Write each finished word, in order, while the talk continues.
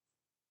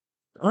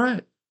All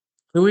right,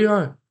 here we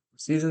are.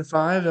 Season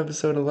 5,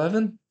 episode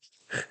 11.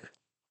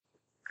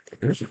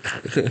 I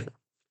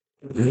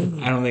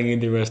don't think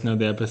either of us know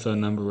the episode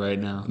number right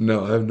now.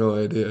 No, I have no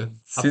idea.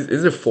 Up-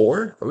 Is it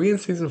 4? Are we in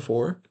season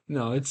 4?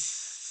 No,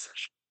 it's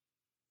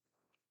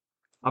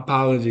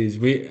apologies.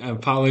 We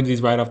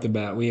apologies right off the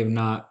bat. We have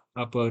not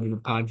uploaded a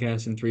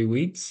podcast in 3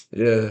 weeks.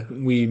 Yeah.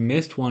 We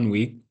missed 1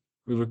 week.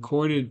 We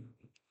recorded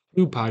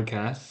 2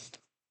 podcasts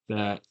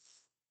that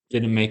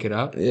didn't make it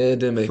up Yeah, it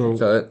didn't make a for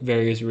cut.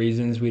 various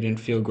reasons. We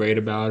didn't feel great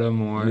about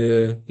them, or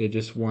Yeah. they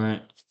just They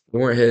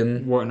weren't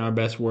hidden. weren't our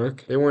best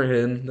work. They weren't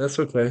hidden. That's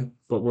okay.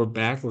 But we're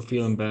back. We're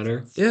feeling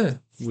better. Yeah.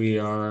 We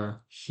are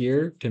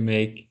here to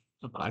make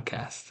a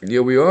podcast.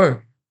 Yeah, we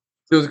are.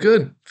 Feels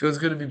good. Feels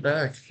good to be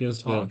back.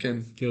 Feels good.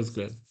 Talking, Feels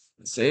good.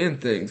 saying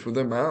things with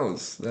our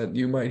mouths that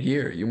you might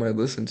hear, you might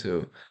listen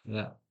to.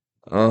 Yeah.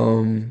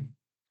 Um,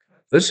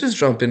 let's just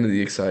jump into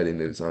the exciting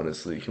news,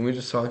 honestly. Can we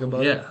just talk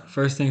about it? Yeah.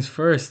 First things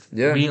first.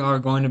 Yeah. We are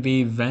going to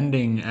be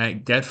vending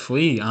at Get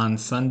Flea on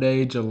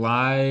Sunday,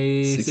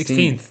 July 16th.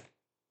 16th.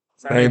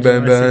 Saturday, Bang,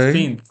 bang, July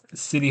bang. 16th.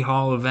 City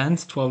Hall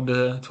events, 12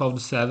 to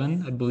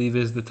 7, I believe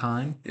is the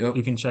time. Yep.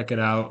 You can check it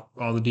out.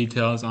 All the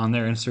details on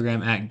their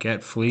Instagram at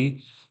Get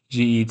Flea,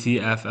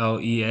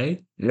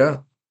 GETFLEA. Yeah.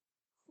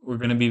 We're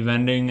going to be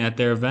vending at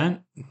their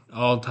event,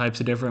 all types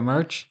of different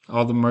merch,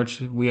 all the merch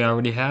we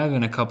already have,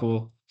 and a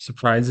couple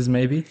surprises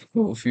maybe.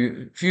 Cool.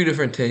 Few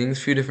different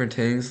things,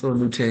 little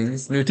new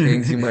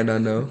things you might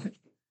not know.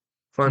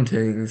 Fun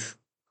things.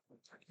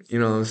 You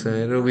know what I'm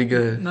saying? It'll be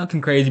good. Nothing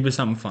crazy, but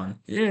something fun.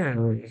 Yeah.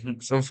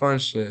 Some fun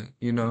shit,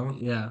 you know?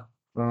 Yeah,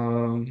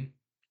 Um,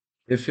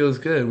 it feels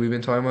good. We've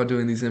been talking about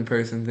doing these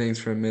in-person things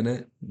for a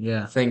minute.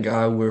 yeah, Thank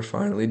God we're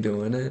finally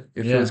doing it.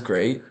 It feels yeah,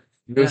 great.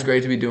 It feels yeah,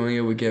 great to be doing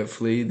it with Get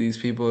Flea. These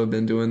people have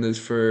been doing this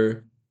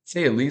for,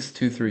 say, at least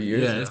 2, 3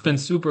 years yeah. now. It's been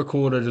super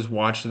cool to just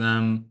watch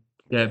them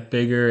get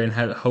bigger and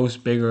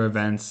host bigger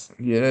events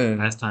Yeah.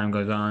 as time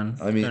goes on.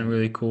 I It's been mean,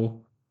 really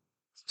cool.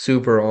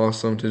 super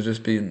awesome to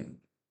just be,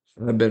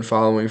 I've been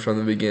following from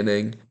the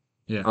beginning.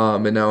 Yeah,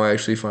 And now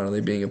actually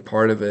finally being a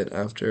part of it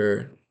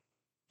after,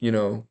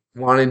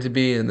 wanting to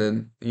be and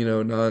then,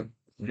 not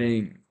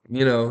being,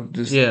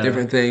 just yeah,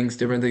 different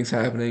things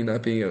happening,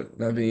 not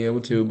being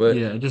able to, but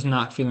yeah. Just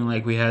not feeling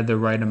like we had the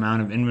right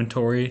amount of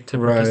inventory to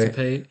right.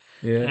 participate.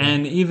 Yeah.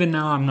 And even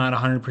now, I'm not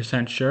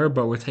 100% sure,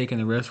 but we're taking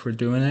the risk. We're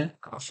doing it.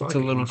 I'll It's a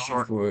fucking little go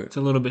short. for it. It's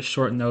a little bit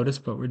short notice,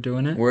 but we're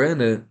doing it. We're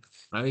in it.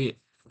 I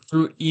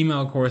through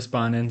email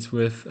correspondence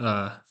with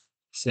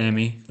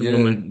Sammy, Yeah.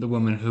 the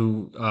woman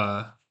who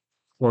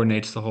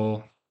coordinates the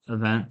whole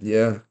event.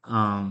 Yeah.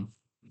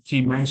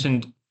 She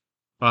mentioned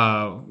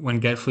when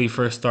Get Flea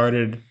first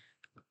started,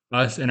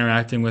 us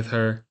interacting with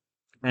her,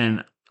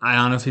 and I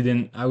honestly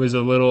didn't. I was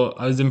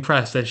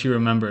impressed that she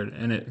remembered,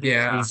 and it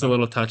Yeah. was a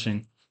little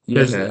touching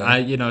because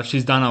Yeah.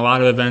 she's done a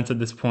lot of events at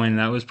this point, and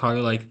that was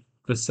probably like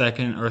the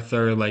second or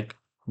third like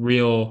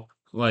real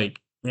like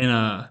in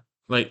a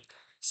like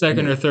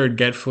second or third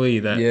Get Flea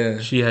that Yeah.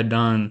 she had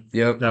done.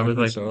 Yep. That I was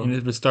think like, and so.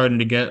 it was starting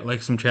to get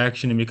like some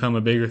traction and become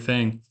a bigger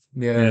thing,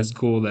 and Yeah. it's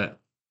cool that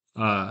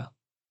uh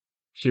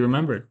she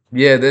remembered.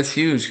 Yeah, that's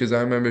huge because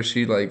I remember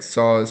she like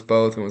saw us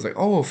both and was like,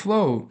 "Oh,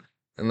 Afloat,"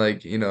 and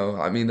like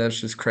I mean that's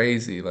just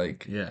crazy,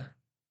 like Yeah.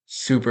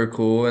 super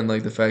cool, and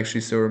like the fact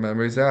she still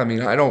remembers that. I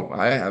mean, I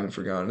haven't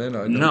forgotten it.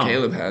 I know No,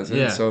 Caleb hasn't,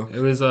 yeah, so it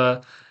was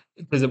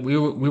because we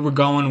were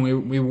going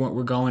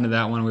we're going to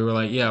that one. We were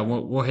like, yeah,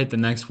 we'll hit the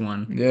next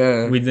one.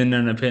 yeah, We didn't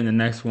end up hitting the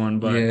next one,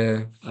 but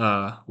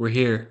yeah, we're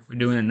here. We're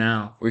doing it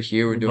now. we're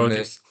here, we're We're doing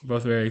it.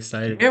 both very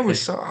excited. Yeah, I we're think.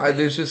 so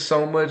there's just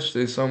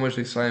there's so much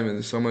excitement,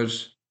 there's so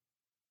much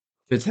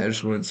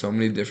potential in so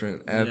many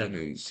different Yeah,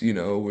 avenues.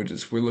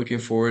 We're looking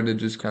forward to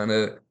just kind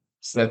of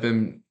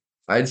stepping,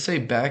 I'd say,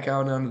 back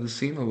out onto the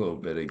scene a little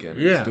bit again and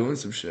just yeah, doing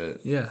some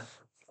shit. yeah.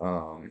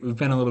 Um, We've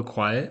been a little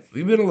quiet.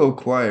 we've been a little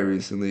quiet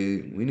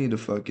recently. We need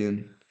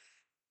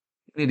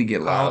to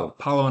get loud.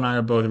 Paulo and I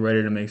are both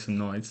ready to make some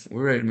noise.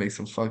 We're ready to make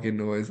some fucking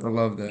noise. I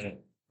love that.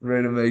 We're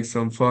ready to make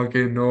some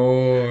fucking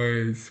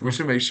noise. We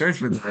should make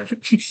shirts with that.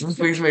 Can we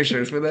please make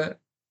shirts with that?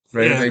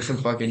 Ready to Yeah, make some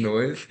fucking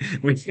noise?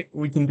 we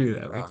can do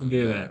that. We Oh can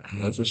do yeah, that.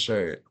 that's a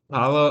shirt.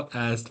 Paulo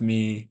asked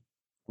me,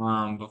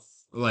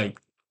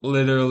 like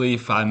literally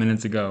 5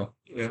 minutes ago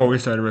Yeah. before we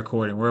started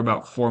recording. We're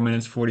about 4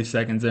 minutes, 40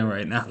 seconds in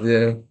right now.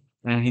 Yeah.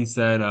 And he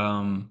said,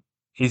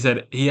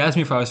 he asked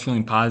me if I was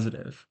feeling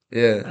positive,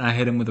 Yeah. and I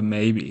hit him with a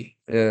maybe.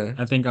 Yeah.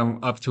 I think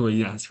I'm up to a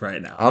yes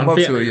right now. I'm up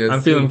to it, I'm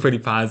yes, feeling too. pretty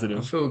I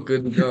positive. feel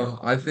good to go.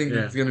 I think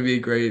Yeah. it's gonna be a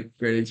great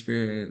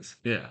experience.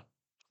 Yeah.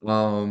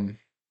 Um,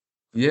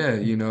 yeah,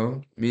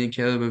 me and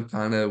Caleb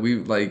have we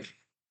like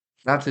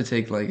not to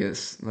take like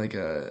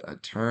a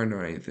turn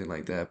or anything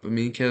like that, but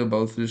me and Caleb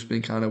both just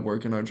been kind of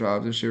working our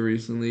jobs and shit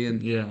recently,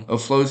 and Yeah. a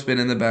float's been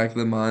in the back of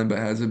the mind, but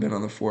hasn't been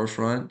on the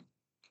forefront.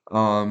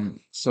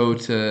 So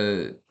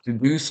to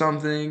do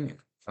something,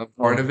 a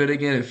part Yeah. of it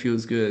again, it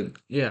feels good.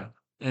 Yeah.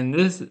 And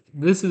this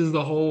is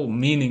the whole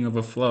meaning of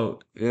a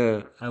float.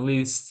 Yeah, At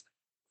least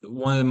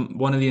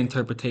one of the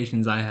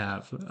interpretations I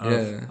have of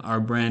yeah, our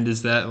brand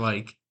is that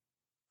like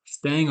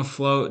staying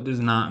afloat does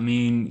not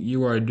mean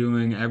you are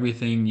doing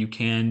everything you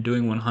can,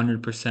 doing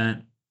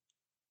 100%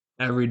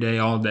 every day,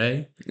 all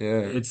day. Yeah,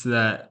 It's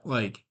that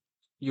like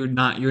you're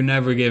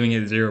never giving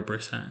it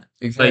 0%. Like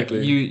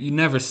exactly. you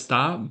never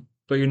stop,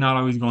 but you're not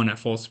always going at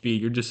full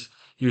speed.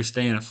 You're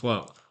staying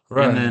afloat.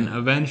 And then Right.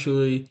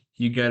 eventually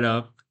you get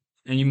up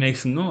and you make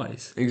some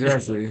noise.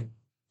 Exactly.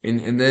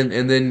 And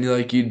then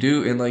like you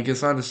do and like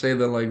it's not to say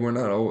that like we're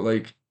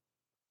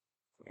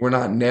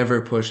not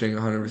never pushing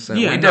 100%.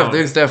 Yeah, no,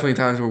 There's definitely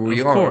times where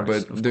we are,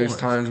 but of there's course.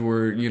 times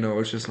where,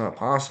 it's just not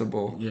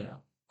possible. Yeah.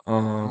 I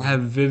Um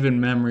have vivid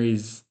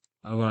memories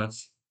of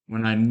us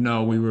when I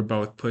know we were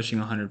both pushing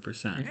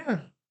 100%. yeah,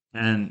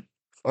 And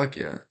fuck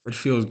yeah. it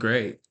feels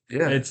great.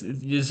 Yeah. This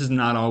is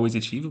not always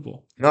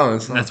achievable. No,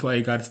 it's And that's not. why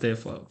you got to stay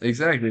afloat.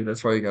 Exactly.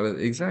 That's why you gotta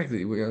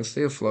exactly. We gotta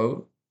stay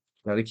afloat.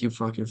 Gotta keep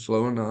fucking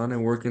flowing on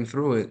and working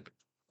through it.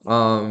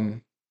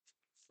 Um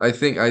I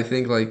think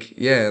like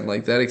yeah,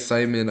 like that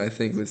excitement I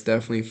think was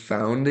definitely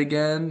found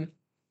again.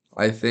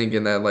 I think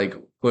in that like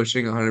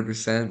pushing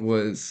 100%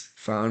 was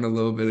found a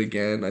little bit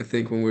again. I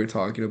think when we were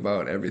talking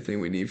about everything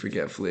we need for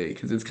Get Flea,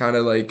 because it's kind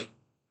of like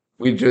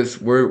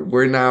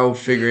we're now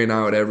figuring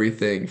out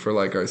everything for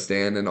like our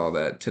stand and all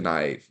that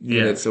tonight, and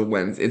Yeah.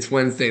 it's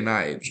Wednesday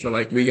night, so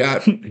like we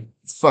got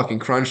it's fucking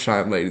crunch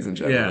time, ladies and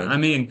Yeah. I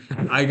gentlemen. mean,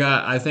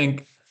 I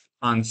think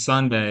on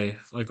Sunday,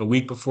 like a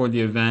week before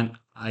the event,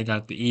 I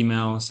got the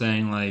email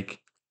saying like,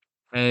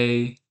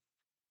 hey,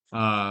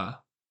 uh,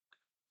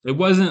 it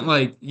wasn't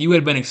like you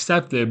had been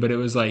accepted, but it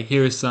was like,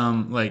 here's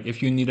some, like,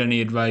 if you need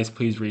any advice,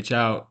 please reach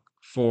out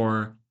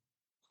for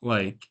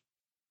like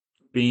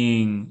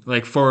being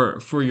like for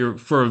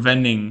a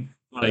vending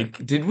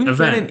like Did we get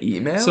event.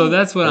 an So email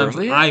that's what I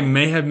earlier?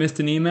 may have missed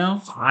an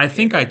email. I Fuck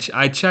think yeah.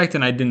 I checked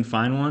and I didn't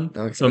find one.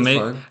 Okay, So that's may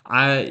fine.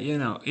 I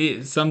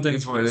It's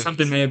what it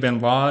something is. may have been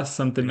lost.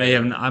 Something may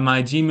Yeah. have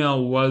my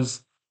Gmail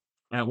was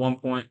at one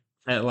point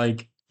at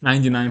like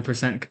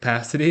 99%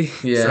 capacity.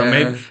 So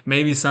Yeah.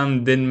 maybe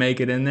some didn't make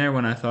it in there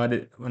when I thought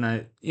it when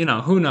I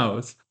who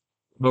knows.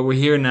 But we're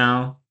here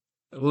now.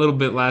 A little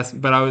bit less,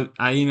 but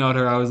I emailed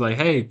her. I was like,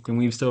 "Hey, can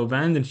we still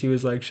vend?" And she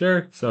was like,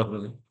 "Sure."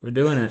 So we're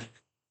doing it.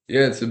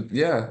 Yeah,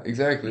 yeah,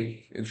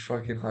 exactly. It's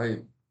fucking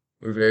hype.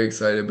 We're very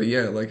excited. But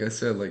yeah, like I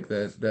said, like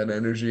that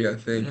energy, I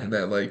think, Yeah, and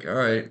that like, all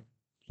right,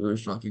 here we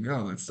fucking go.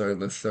 Let's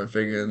start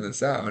figuring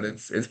this out.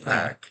 It's yeah,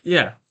 back.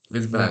 yeah,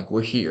 It's back.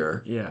 We're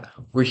here. yeah.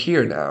 We're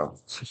here now.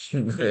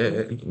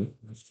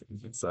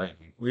 It's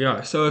exciting. We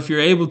are. So if you're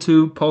able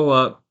to pull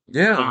up,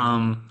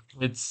 Yeah.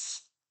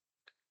 it's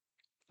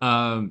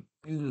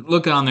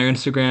look on their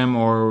Instagram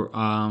or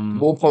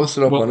We'll post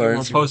it up on our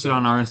we'll post it Instagram.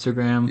 on our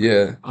Instagram.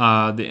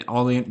 Yeah.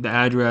 The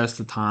address,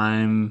 the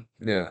time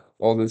Yeah.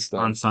 All this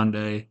on stuff.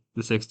 Sunday,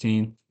 the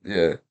 16th.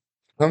 Yeah.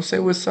 Come say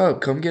what's up.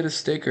 Come get a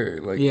sticker.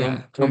 Like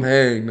Yeah, come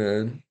hang,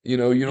 man. yeah,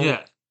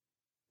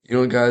 You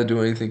don't gotta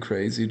do anything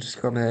crazy. Just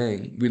come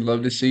hang. We'd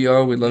love to see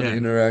y'all. We'd love to yeah,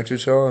 interact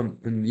with y'all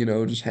and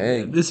just yeah.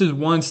 hang. This is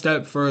one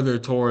step further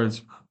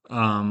towards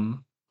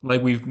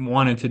like we've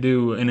wanted to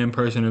do an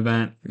in-person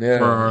event for Yeah.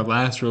 our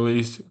last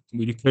release.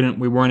 We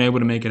weren't able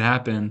to make it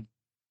happen.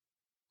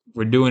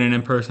 We're doing an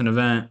in-person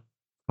event.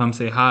 Come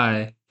say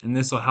hi, and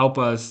this will help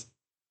us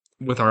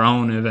with our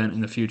own event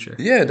in the future.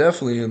 Yeah,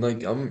 definitely. And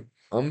like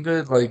I'm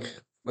good. Like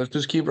let's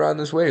just keep riding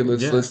this way.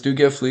 Yeah, Let's do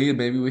Get Flea.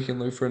 Maybe we can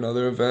look for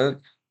another event.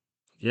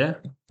 yeah,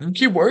 And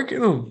keep working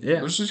them.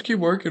 yeah. Let's just keep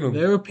working them.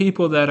 There are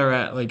people that are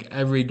at like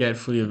every Get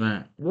Free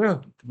event.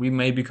 Yeah. We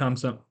may become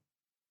some.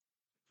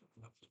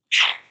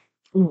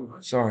 Ooh,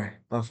 sorry,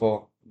 my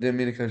fault. Didn't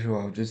mean to cut you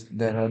off. Just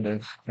that had to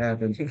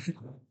happen.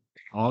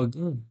 All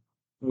good.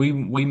 We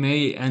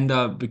may end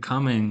up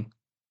becoming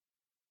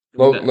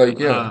Like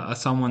yeah,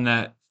 someone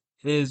that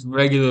is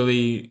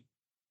regularly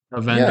a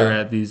vendor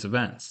yeah. at these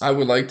events. I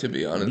would like to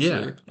be Yeah, honestly.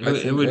 I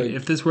it think would if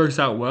like this works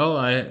out well.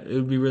 It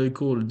would be really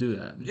cool to do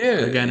that yeah,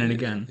 again and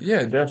again.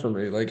 yeah,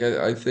 definitely. Like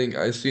I think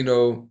I see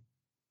no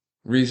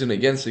reason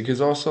against it because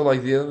also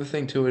like the other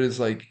thing to it is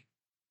like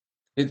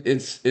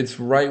it's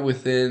right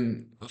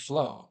within the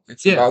flow.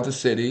 It's Yeah, about the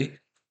city.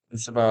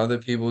 It's about other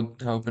people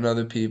helping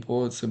other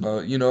people. It's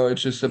about,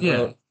 it's just yeah,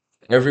 about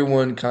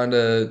everyone kind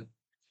of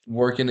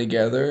working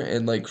together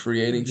and like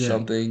creating yeah.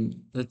 something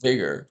It's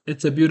bigger.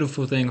 it's a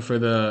beautiful thing for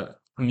the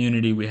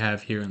community we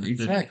have here in the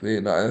city. Exactly.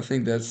 And I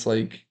think that's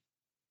like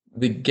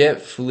the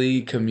Get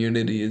Flea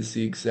community is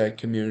the exact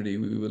community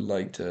we would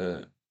like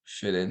to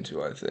fit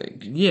into, I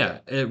think. Yeah,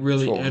 That's what we're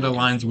it looking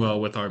aligns for. well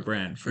with our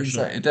brand for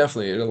sure. Exactly.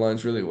 Definitely, it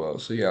aligns really well.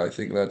 So yeah, I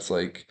think that's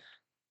like,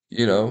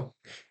 you know,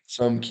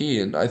 some key.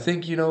 And I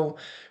think,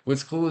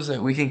 what's cool is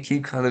that we can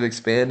keep kind of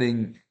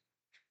expanding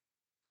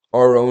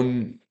our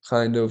own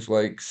kind of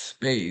like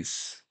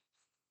space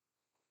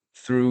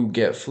through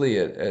Get Flea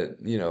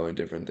at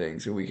different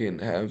things. And we can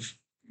have,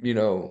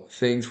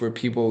 things where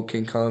people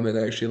can come and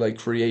actually like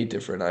create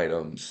different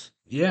items.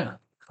 Yeah.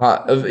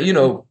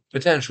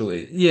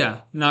 Potentially.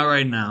 Yeah, not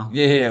right now.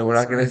 Yeah, yeah, we're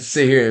not gonna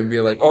sit here and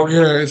be like, oh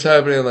yeah, it's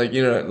happening. Like,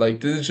 like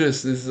this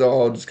is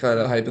all just kind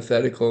of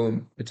hypothetical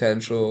and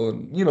potential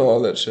and all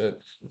that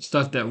shit.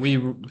 Stuff that we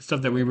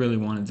really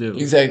want to do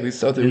Exactly,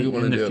 stuff that we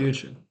want in to the do.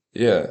 future.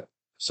 Yeah.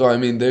 So I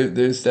mean,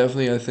 there's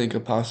definitely I think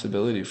a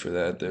possibility for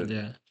that. That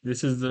Yeah,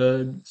 this is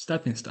the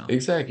stepping stone.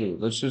 exactly.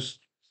 Let's just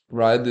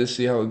ride this,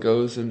 see how it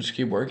goes, and just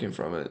keep working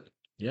from it.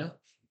 Yeah,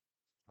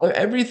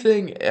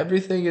 Everything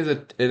is a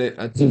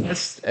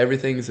test.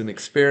 Everything is an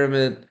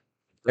experiment.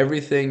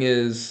 Everything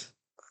is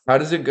how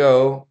does it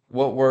go?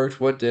 What worked?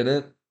 What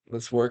didn't?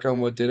 Let's work on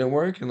what didn't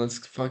work, and let's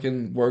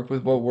fucking work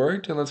with what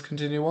worked, and let's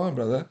continue on,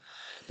 brother.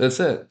 That's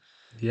it.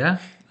 yeah,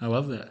 I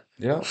love that.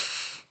 Yeah,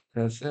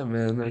 that's it,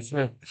 man. That's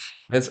it.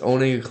 That's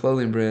owning a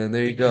clothing brand.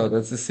 There you go.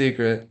 That's the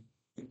secret.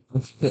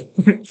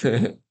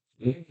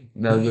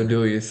 Now go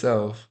do it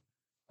yourself.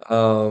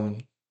 Um,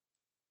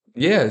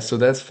 Yeah, so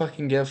that's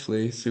fucking Get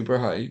Flea. Super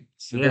hype.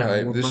 Super Yeah,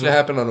 hype. This shit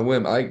happened on a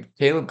whim.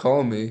 Caleb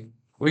called me.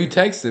 Well, you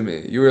texted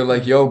me. You were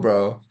like, yo,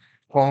 bro,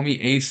 call me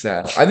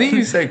ASAP. I think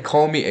you said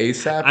call me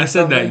ASAP I or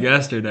said that something.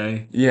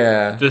 yesterday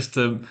Yeah. just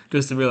to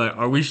be like,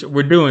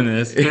 we're doing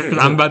this?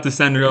 I'm about to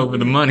send her over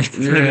the money.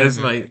 Yeah. It's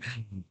like,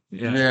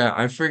 yeah. Yeah,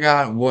 I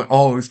forgot what.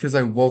 Oh, it's because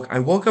I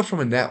woke up from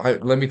a nap.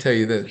 Let me tell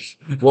you this.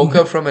 Woke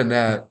up from a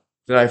nap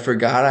that I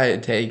forgot I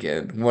had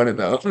taken. One of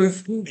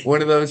those.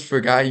 One of those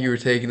forgot you were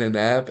taking a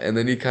nap, and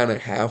then you kind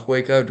of half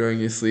wake up during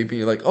your sleep, and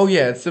you're like, "Oh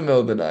yeah, it's the middle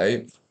of the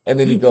night," and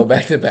then you go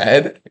back to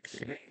bed.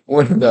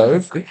 One of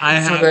those. So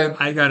then,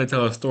 I gotta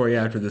tell a story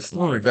after this oh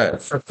my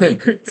story.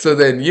 God. So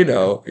then,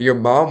 your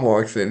mom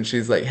walks in.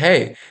 She's like,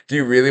 "Hey, do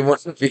you really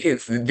want to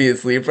be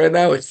asleep right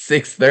now? It's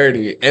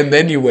 6:30," and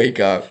then you wake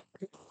up.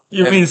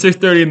 You mean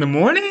 6:30 in the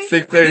morning?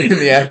 6:30 in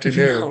the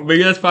afternoon. But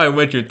that's probably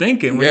what you're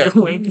thinking when Yeah, you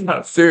wake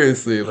up.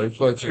 seriously, like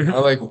fucking,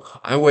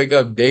 I wake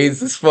up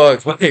dazed as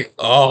fuck, like you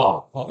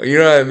know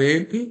what I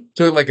mean?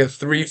 Took like a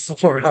 3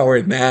 4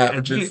 hour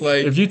nap, just If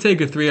like you take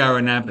a 3 hour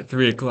nap at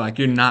 3 o'clock,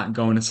 you're not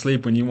going to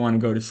sleep when you want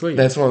to go to sleep.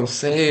 that's what I'm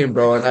saying,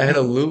 bro. And I had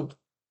a loop.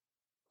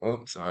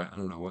 Oh, sorry, I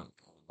don't know what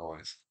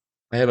noise.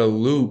 I had a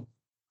loop.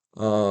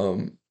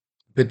 Um,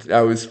 but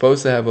I was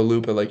supposed to have a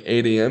loop at like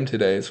 8 a.m.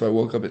 today, so I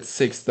woke up at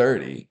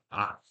 6:30.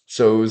 Ah,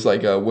 So it was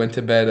like went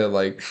to bed at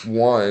like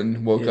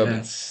 1, woke up yeah,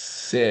 at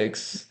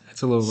 6,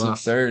 that's a little rough.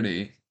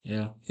 6:30.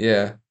 Yeah,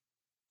 Yeah.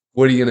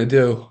 What are you gonna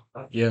do?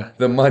 yeah.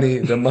 The money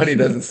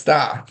doesn't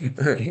stop.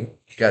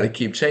 Gotta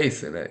keep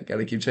chasing it.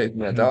 Gotta keep chasing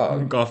that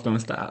dog. Golf don't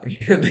stop.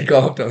 The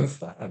golf don't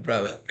stop,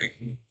 brother.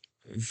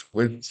 As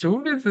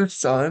soon as the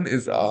sun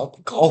is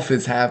up, golf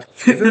is happening.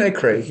 Isn't that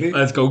crazy?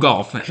 Let's go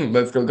golfing.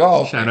 Let's go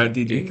Shout out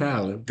golfing. DJ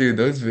Khaled. Dude,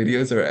 those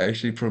videos are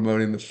actually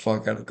promoting the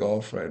fuck out of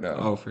golf right now.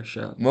 Oh, for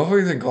sure.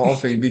 Motherfuckers are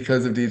golfing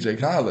because of DJ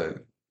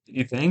Khaled.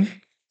 You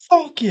think?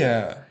 Fuck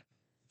yeah.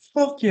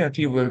 Fuck yeah,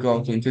 people are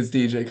golfing because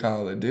DJ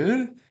Khaled,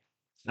 dude.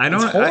 I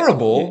It's don't.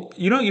 horrible.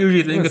 You don't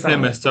usually No, think it's of not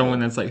him as someone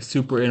horrible. that's like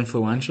super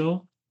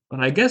influential, but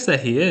I guess that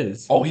he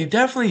is. Oh, he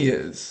definitely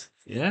is.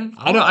 Yeah,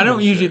 I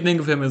don't usually 100%. think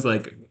of him as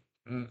like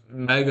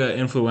mega I'm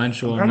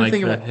influential in trying to like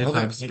think the about hip other.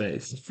 hop I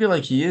space. feel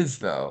like he is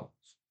though.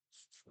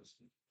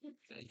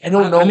 I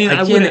don't I know. mean, I I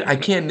can't. I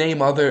wouldn't. can't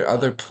name other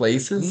I'm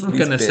places that not he's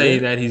gonna been say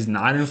in. that he's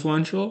not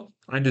influential.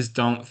 I just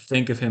don't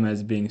think of him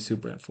as being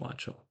super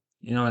influential.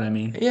 You know what I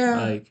mean? Yeah,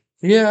 Like,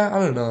 yeah. I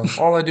don't know.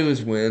 All I do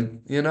is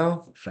win.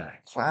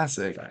 fact,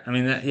 Classic. fact. I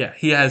mean, yeah,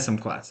 he has some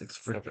classics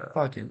for sure.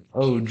 Fucking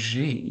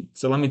OG.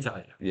 So let me tell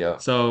you. Yeah.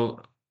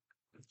 So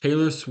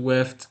Taylor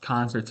Swift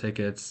concert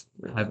tickets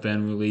have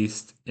been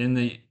released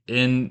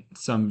in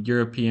some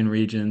European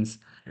regions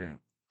Yeah.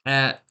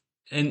 at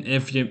and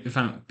if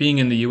I'm being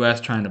in the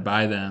US trying to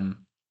buy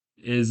them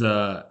is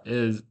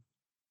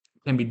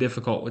can be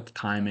difficult with the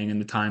timing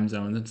and the time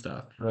zones and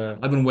stuff. Right.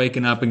 I've been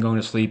waking up and going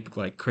to sleep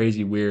like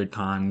crazy weird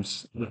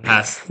times the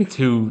past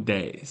 2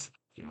 days.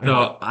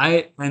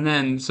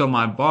 So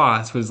my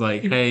boss was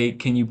like, "Hey,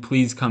 can you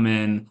please come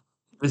in?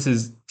 This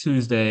is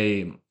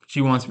Tuesday.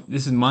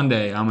 This is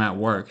Monday. I'm at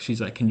work. She's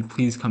like, can you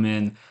please come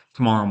in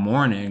tomorrow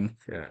morning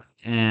Yeah.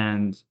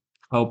 and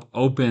help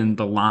open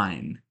the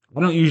line? I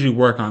don't usually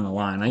work on the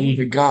line. I Oh my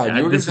usually, God, you yeah,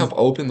 were gonna this is, help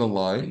open the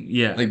line,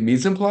 yeah. like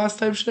mise en place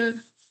type shit.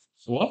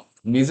 What?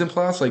 Mise en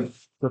place, like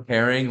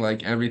preparing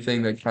like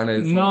everything that kind of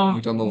is No,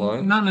 like on the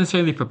line. not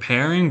necessarily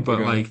preparing, but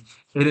Okay. like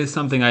it is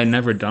something I'd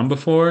never done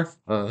before.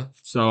 Uh.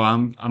 So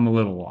I'm a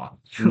little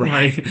lost.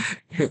 Right.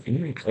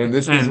 Like, And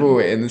this was and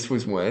wait, and this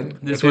was when?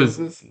 What this day was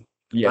was this?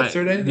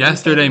 Yesterday that this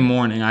yesterday happened?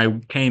 morning.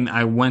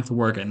 I went to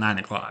work at 9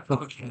 o'clock.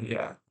 Okay,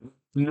 yeah.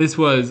 And this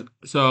was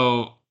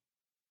so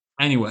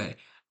anyway,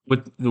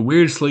 with the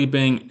weird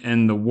sleeping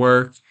and the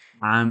work,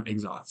 I'm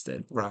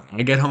exhausted. Right.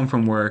 I get home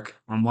from work,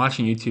 I'm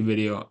watching YouTube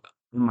video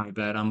in my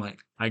bed. I'm like,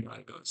 I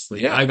gotta go to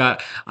sleep. Yeah.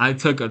 I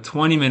took a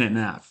 20-minute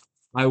nap.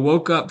 I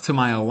woke up to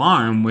my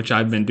alarm, which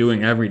I've been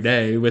doing every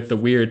day with the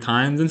weird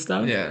times and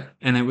stuff, Yeah.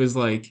 and it was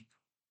like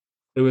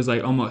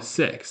almost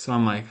 6. So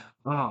I'm like,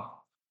 oh,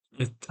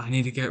 I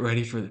need to get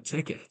ready for the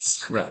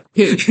tickets. Right.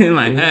 In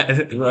my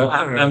head,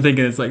 Right. I'm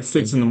thinking it's like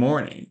 6 in the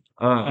morning,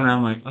 and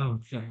I'm like, oh,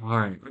 okay, all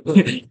right.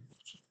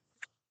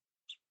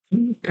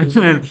 And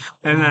then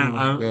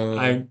Oh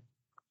God.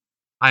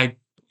 I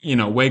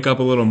wake up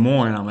a little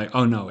more and I'm like,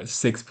 oh no, it's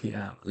 6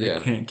 p.m. I Yeah.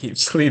 can't keep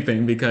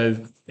sleeping because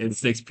it's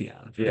 6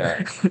 p.m.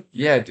 Yeah.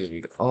 Yeah,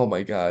 dude. Oh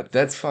my God.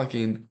 That's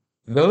fucking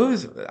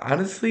those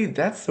honestly,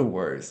 that's the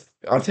worst.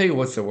 I'll tell you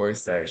what's the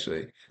worst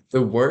actually.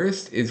 The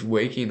worst is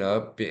waking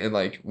up and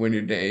like when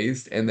you're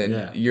dazed and then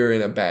Yeah. you're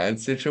in a bad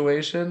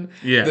situation.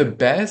 The Yeah.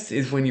 best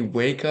is when you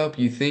wake up,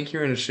 you think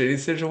you're in a shitty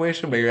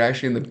situation, but you're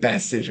actually in the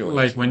best Like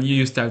situation. when you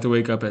used to have to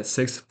wake up at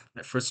 6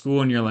 for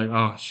school and you're like,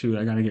 oh shoot,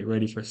 I gotta get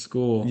ready for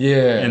school. And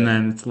Yeah.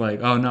 then it's like,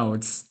 oh no,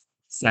 it's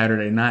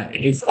Saturday night.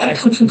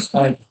 Exactly.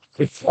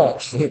 It's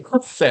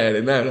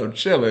Saturday night, I'm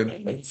chilling.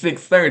 At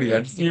 6:30,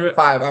 I just took a You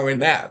 5 hour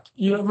nap.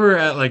 you ever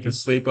at like a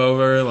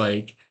sleepover,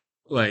 like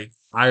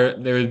I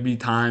there would be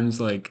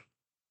times like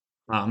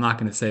I'm not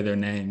gonna say their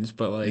names,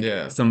 but like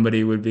Yeah.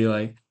 somebody would be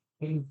like,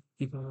 "Hey,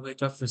 you gotta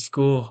wake up for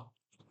school.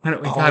 We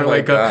Oh gotta my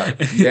wake up."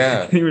 God. And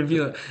Yeah. he would be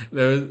like,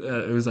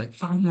 it was like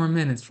 5 more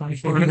minutes,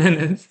 5 more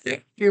minutes. Yeah,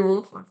 give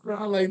a fuck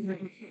around like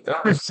that.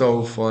 That was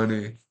so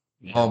funny.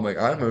 Yeah, Oh my,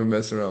 I remember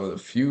messing around with a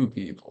few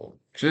people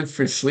just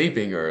for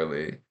sleeping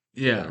early.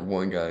 yeah. Like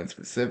one guy in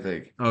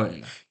specific. Oh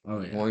yeah,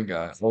 oh yeah. One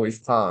guy always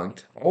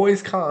conked.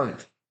 Always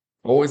conked.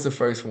 Always the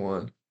first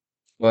one.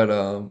 But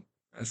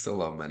I still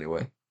love him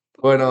anyway.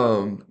 But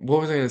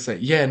what was I gonna say?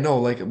 Yeah, no,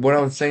 like what I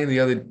was saying the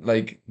other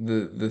like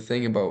the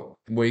thing about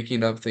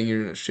waking up thinking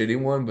you're in a shitty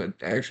one, but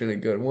actually in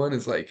a good one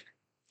is like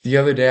the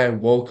other day I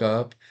woke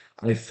up,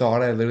 I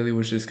thought I literally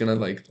was just gonna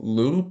like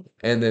loop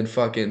and then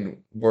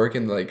fucking work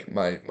in like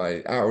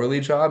my hourly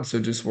job, so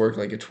just work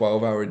like a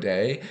 12-hour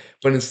day.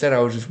 But instead I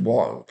was just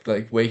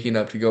waking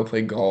up to go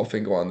play golf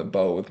and go on the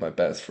boat with my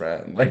best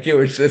friend. Like it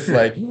was just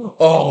like,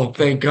 oh,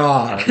 thank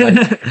God.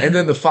 Like and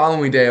then the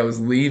following day, I was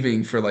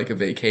leaving for like a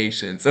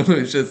vacation. So it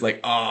was just like,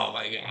 oh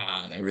my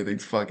God,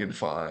 everything's fucking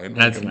fine. Like,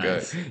 That's I'm good.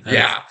 nice. That's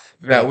Yeah,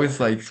 that was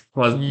like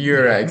plus.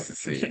 pure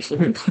ecstasy.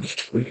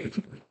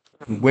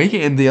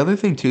 Waking, and the other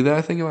thing too that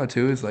I think about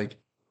too is like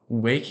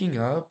waking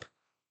up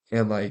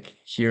and like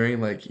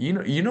hearing like,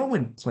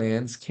 when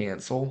plans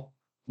cancel,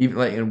 even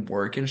like in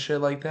work and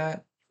shit like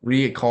that, when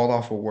you get called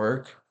off of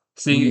work,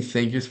 when you See,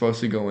 think you're supposed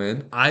to go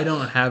in. I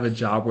don't have a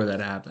job where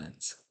that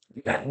happens.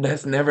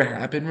 That's never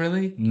happened,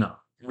 really? No.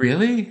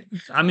 Really?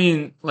 I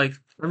mean, like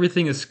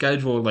everything is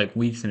scheduled like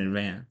weeks in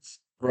advance,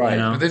 you Right,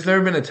 but know? there's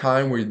never been a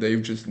time where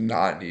they've just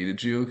not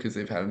needed you because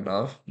they've had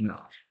enough. No.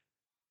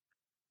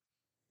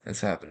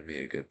 That's happened to me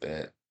a good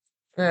bit.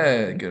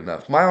 Eh, good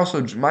enough.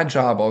 My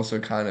job also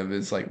kind of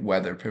is like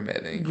weather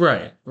permitting.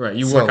 Right, right.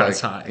 You So work like,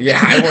 outside. yeah,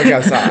 I work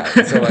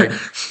outside. So like,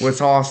 what's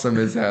awesome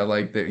is that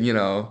like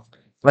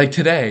like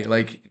today,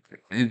 like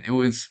it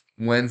was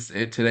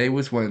Wednesday. Today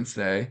was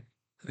Wednesday,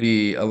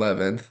 the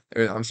 11th.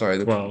 Or, I'm sorry,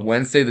 the 12.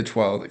 Wednesday the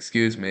 12th.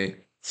 Excuse me.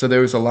 So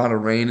there was a lot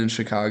of rain in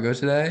Chicago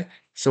today.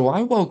 So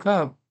I woke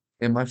up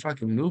and my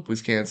fucking loop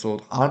was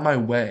canceled on my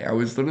way. I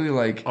was literally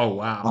like Oh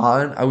wow.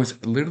 I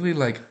was literally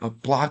like a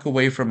block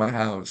away from my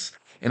house,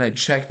 and I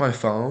checked my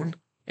phone,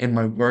 and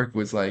my work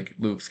was like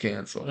loops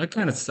canceled. That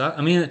kind of sucks.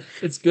 I mean,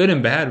 it's good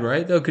and bad,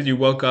 right? Though, because you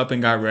woke up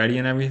and got ready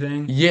and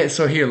everything. Yeah,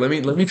 so here, let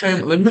me tell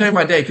you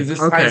my day because this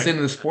ties Okay.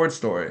 into the sports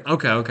story.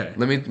 Okay. Okay.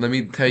 Let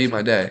me tell you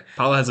my day.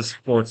 Paula has a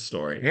sports I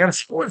story, got a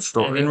sports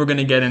and then story. we're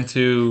gonna get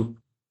into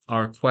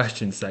our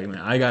question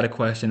segment. I got a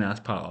question to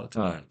ask Paula All right,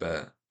 tonight.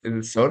 bet.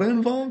 Is soda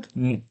involved?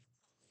 Mm,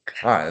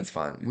 All right, that's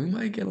fine. We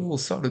might get a little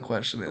soda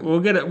question in.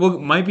 We'll get it. We'll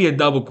might be a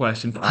double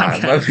question All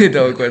right, might be podcast. a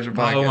double question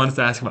Paula podcast. wants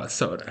to ask about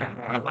soda.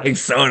 I like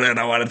soda and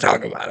I want to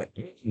talk about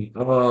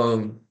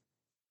it.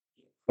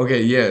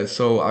 Okay, yeah,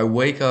 so I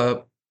wake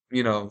up,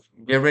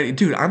 get ready.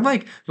 Dude, I'm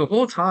like, the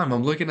whole time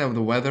I'm looking at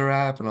the weather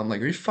app and I'm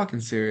like, are you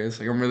fucking serious?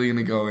 Like, I'm really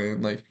gonna go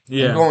in. Like, I'm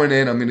Yeah. going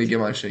in, I'm gonna get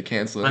my shit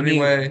canceled I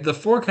mean, anyway. the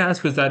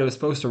forecast was that it was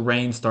supposed to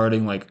rain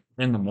starting like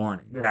in the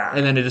morning, Yeah.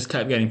 and then it just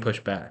kept getting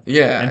pushed back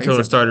Yeah, until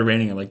it started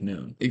raining at like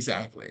noon.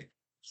 exactly.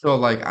 So,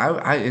 like,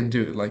 and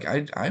dude, like,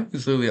 I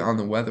was literally on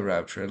the weather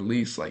app for at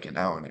least like an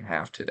hour and a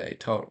half today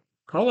total.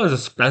 Call it a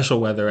special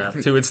weather app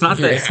too. It's Yeah.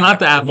 not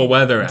the Apple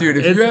weather app. Dude,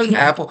 if you It's have an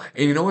Apple,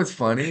 and you know what's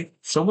funny?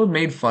 Someone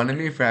made fun of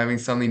me for having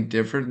something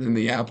different than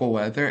the Apple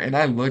weather, and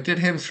I looked at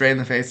him straight in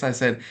the face and I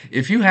said,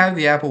 if you have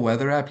the Apple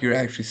weather app, you're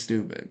actually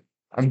stupid.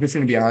 I'm just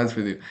gonna be honest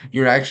with you.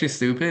 You're actually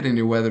stupid and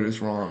your weather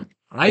is wrong.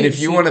 And I if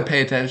you want see to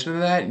pay attention to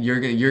that, you're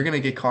gonna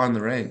get caught in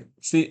the rain.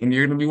 see And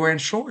you're gonna be wearing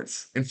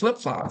shorts and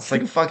flip-flops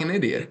like a fucking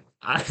idiot.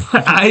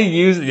 I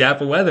use the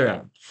Apple weather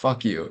app.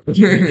 Fuck you.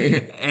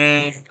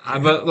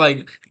 But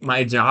like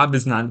my job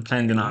is not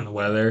dependent on the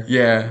weather.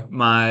 Yeah,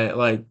 My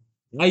like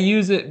I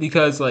use it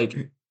because like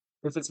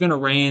if it's gonna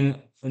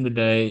rain in the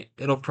day,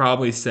 it'll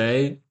probably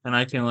say, and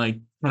I can like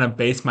kind of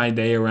base my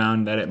day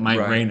around that it might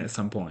right, rain at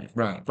some point.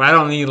 right. But I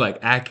don't need like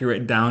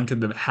accurate down to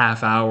the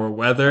half hour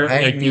weather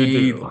I like you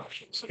need do.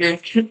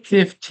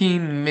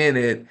 15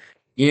 minute,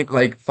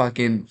 like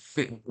fucking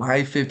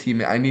why 15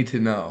 minute. I need to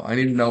know. I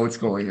need to know what's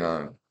going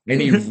on. I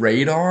need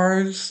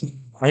radars.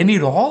 I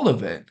need all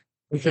of it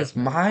because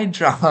my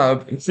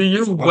job See,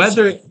 is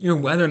also, your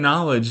weather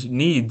knowledge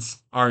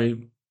needs are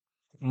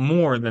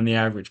more than the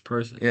average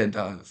person. yeah, it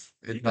does.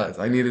 It does.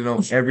 I need to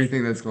know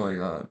everything that's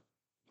going on.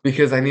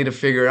 Because I need to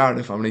figure out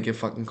if I'm gonna get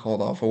fucking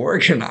called off of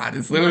work or not.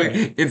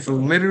 Right. It's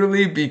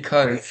literally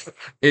because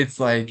it's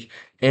like,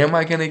 am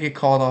I gonna get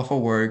called off of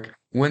work?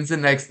 When's the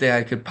next day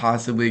I could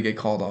possibly get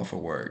called off of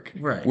work?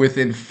 Right.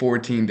 Within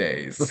 14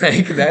 days.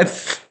 Like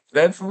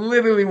that's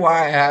literally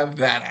why I have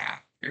that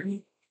app.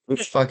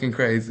 It's fucking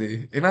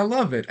crazy. And I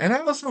love it. And I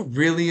also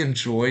really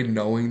enjoy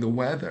knowing the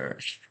weather.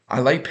 I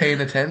like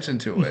paying attention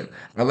to it.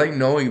 I like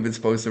knowing if it's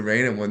supposed to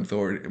rain at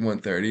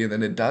 1:30 and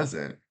then it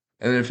doesn't.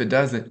 And then if it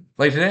doesn't,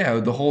 like today,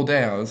 the whole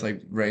day I was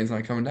like, rain's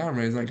not coming down,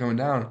 rain's not coming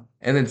down.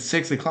 And then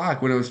 6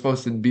 o'clock when it was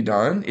supposed to be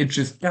done, it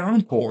just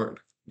downpoured.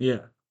 Yeah. Yeah.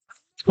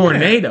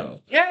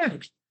 Tornado. Yeah.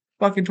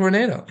 Fucking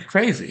tornado.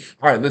 Crazy.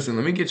 All right, listen,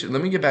 let me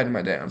get back to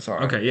my day. I'm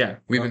sorry. Okay, yeah.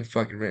 We've been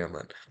fucking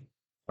rambling.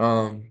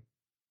 Um,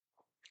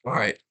 all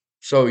right.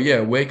 So yeah,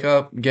 wake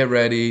up, get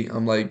ready.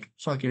 I'm like,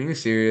 fucking, are you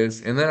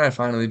serious? And then I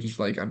finally just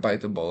like I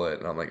bite the bullet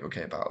and I'm like,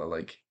 okay, Paolo,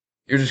 like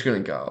you're just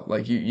gonna go.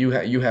 Like you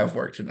have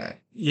work today.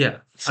 Yeah. I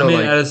So mean,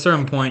 at like a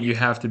certain point, you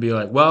have to be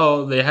like,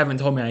 well, they haven't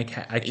told me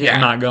I'm yeah.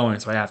 not going,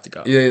 so I have to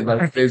go. Yeah,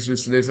 like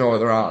there's no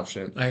other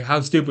option. Like,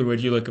 how stupid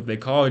would you look if they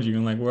called you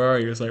and like, where are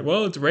you? It's like,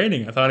 well, it's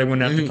raining. I thought I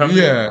wouldn't have to come in.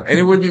 Yeah, and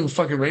it wasn't even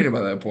fucking raining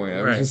by that point.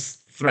 I was Right.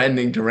 just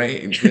threatening to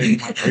rain.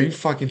 Like, are you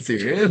fucking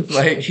serious?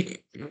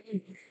 Like,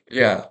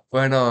 yeah.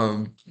 But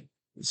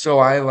so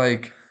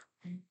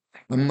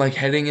I'm like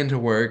heading into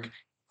work.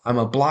 I'm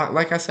a block,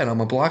 like I said,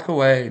 I'm a block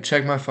away.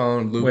 Check my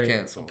phone, loop Wait, a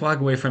cancel. block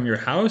away from your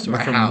house or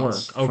My from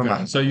house, work? from my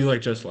Okay, so you house.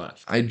 like just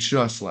left. I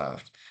just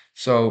left.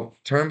 So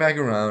turn back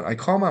around. I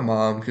call my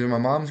mom because my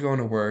mom's going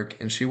to work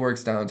and she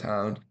works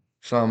downtown.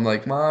 So I'm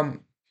like,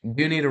 Mom,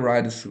 do you need a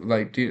ride to school?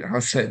 Like, I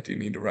said, do you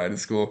need to ride to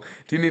school?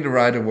 Do you need to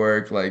ride to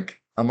work?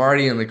 Like, I'm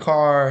already in the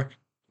car.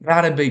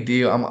 Not a big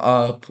deal. I'm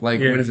up.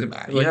 Like, what Yeah. does it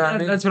matter? You Like know what I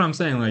mean? that's what I'm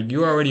saying. Like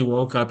you already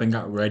woke up and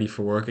got ready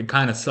for work. It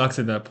kind of sucks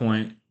at that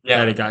point that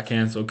Yeah. it got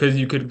canceled because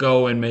you could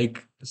go and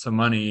make some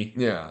money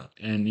Yeah.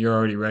 and you're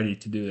already ready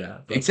to do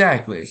that. But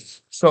Exactly.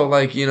 So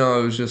like, it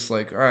was just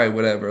like, all right,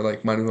 whatever,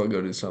 like might as well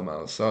go do something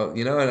else. So,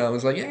 and I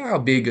was like, yeah, I'll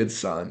be a good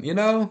son.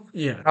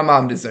 yeah, My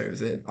mom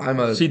deserves it.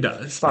 she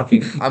does.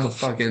 I'm a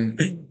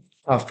fucking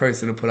tough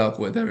person to put up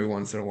with every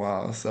once in a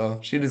while. So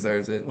she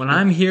deserves it. When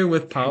I'm here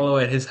with Paulo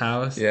at his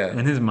house Yeah.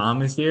 and his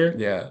mom is here,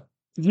 Yeah.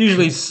 there's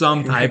usually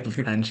some type of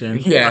tension or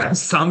Yeah.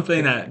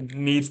 something that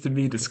needs to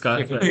be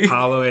discussed that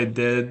Paulo had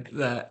did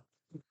that.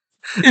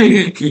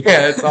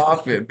 Yeah, it's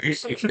often.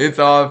 It's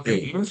often.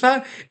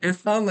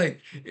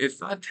 It's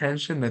not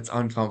tension that's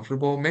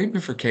uncomfortable. Maybe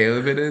for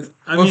Caleb it is.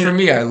 I But for mean,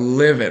 me, I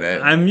live in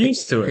it. I'm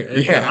used to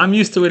it. Yeah. I'm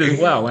used to it as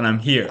well when I'm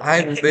here.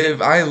 I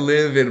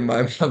live in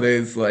my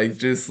mother's like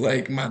just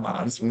like my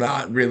mom's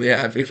not really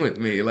happy with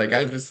me. Like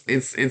I just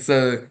it's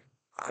a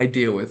I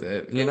deal with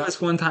it, The you know?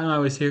 last one time I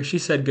was here, she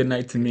said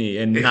goodnight to me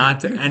and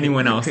not to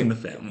anyone else in the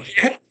family.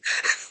 Yeah.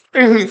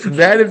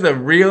 That is a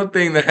real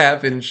thing that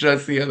happened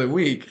just the other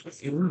week.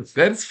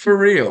 That's for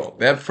real.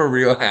 That for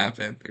real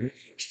happened.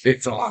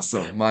 It's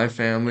awesome. My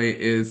family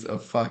is a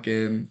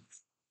fucking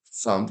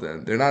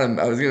something. They're not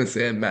I was gonna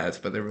say a mess,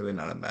 but they're really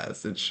not a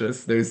mess. It's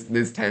just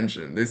there's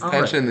tension. There's All right.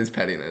 tension, there's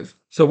pettiness.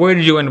 So where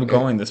did you end up Yeah.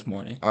 going this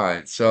morning? All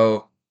right,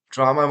 so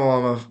drop my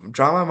mom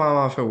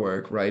off at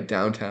work, right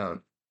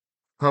downtown.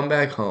 Come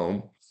back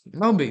home.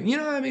 No big, you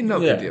know what I mean? No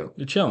big Yeah, deal.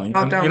 you're chilling.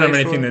 Pop You down don't have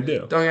next anything door. to do.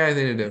 Don't got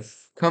anything to do.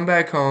 Come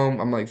back home.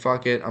 I'm like,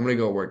 fuck it. I'm gonna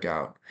go work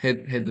out.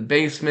 Hit the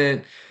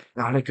basement.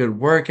 Got a good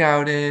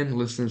workout in.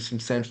 Listen to some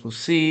Central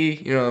C.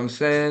 You know what I'm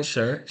saying?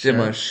 Sure, Did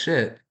my sure.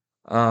 shit.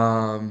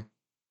 Um,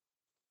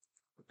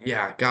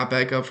 yeah. Got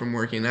back up from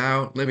working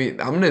out. I'm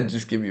gonna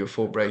just give you a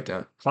full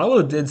breakdown.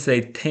 Paulo did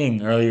say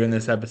ting earlier in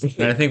this episode,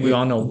 and I think we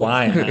all know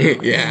why now.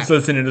 Yeah. He's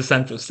listening to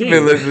Central Been C.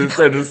 listening to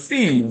Central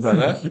C,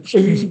 brother.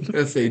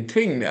 I say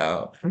ting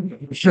now.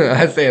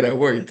 I say it at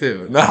work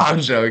too. No, I'm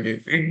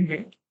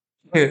joking.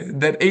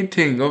 That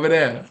 18 over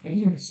there.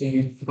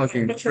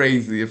 Fucking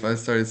crazy if I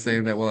started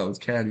saying that while I was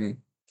caddying.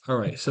 All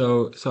right,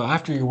 so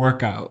after your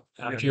workout,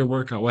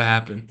 what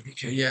happened?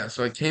 Okay, yeah,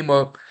 so I came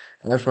up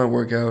after my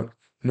workout,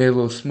 made a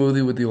little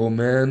smoothie with the old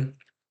man.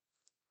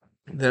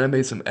 Then I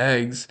made some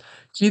eggs.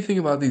 Key thing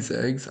about these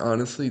eggs,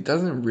 honestly, it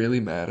doesn't really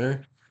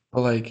matter.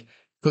 But like,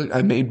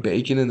 I made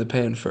bacon in the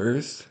pan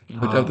first,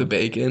 cooked up the Oh,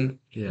 bacon.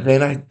 yeah,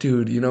 Then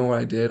dude, you know what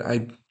I did?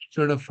 I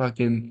should have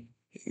fucking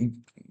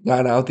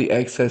got out the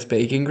excess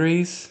bacon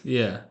grease,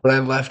 yeah, but I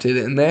left it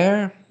in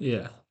there.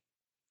 yeah.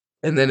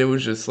 And then it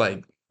was just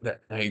like the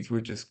eggs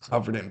were just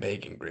covered in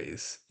bacon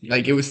grease.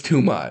 Like it was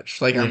too much.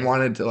 Like I Yeah.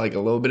 wanted to like a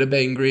little bit of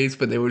bacon grease,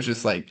 but there was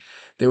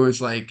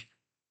like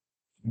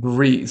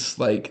grease,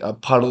 like a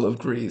puddle of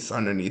grease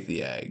underneath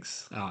the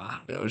eggs.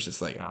 Ah, And it was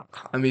just like,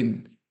 I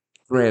mean,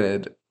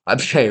 granted, I'll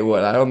tell you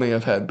what, I don't think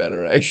I've had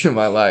better eggs in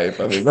my life.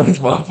 I mean, those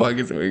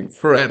motherfuckers are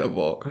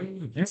incredible.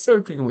 You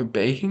start cooking with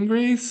bacon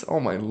grease? Oh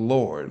my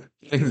lord.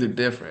 Things are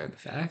different.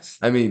 facts.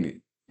 I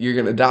mean, you're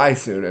gonna die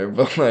sooner,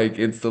 but like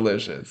it's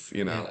delicious.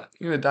 Yeah.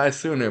 You're gonna die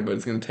sooner, but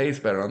it's gonna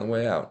taste better on the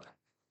way out.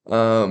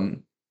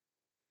 Um,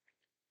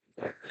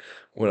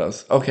 What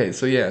else? Okay,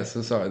 so yeah,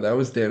 so sorry, that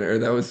was dinner.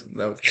 That was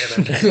dinner.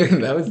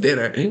 That was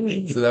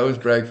dinner. So that was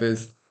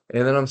breakfast.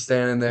 And then I'm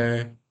standing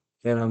there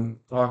and I'm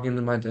talking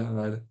to my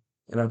dad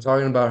and I'm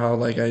talking about how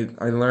like I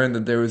learned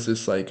that there was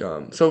this like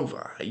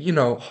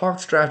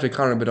Hawks drafted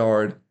Connor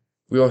Bedard.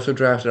 We also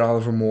drafted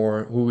Oliver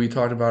Moore, who we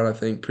talked about I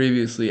think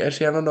previously.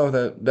 Actually, I don't know if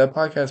that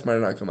podcast might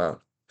have not come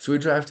out. So we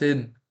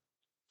drafted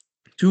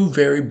two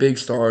very big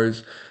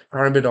stars.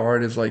 Connor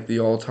Bedard is like the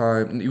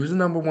all-time. He was the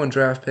number one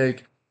draft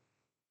pick.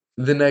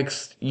 The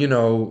next,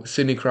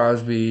 Sidney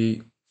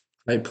Crosby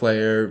type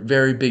player,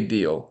 very big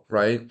deal,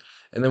 right?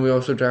 And then we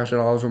also drafted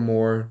Oliver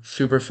Moore,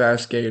 super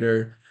fast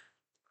skater.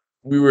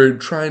 We were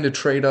trying to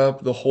trade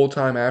up the whole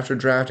time after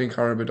drafting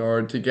Connor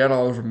Bedard to get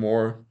Oliver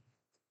Moore.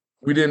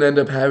 We didn't end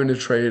up having to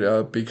trade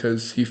up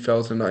because he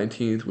fell to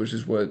 19th, which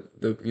is what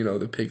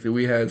the pick that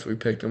we had, so we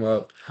picked him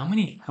up. How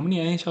many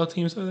NHL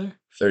teams are there?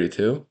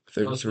 32, Oh,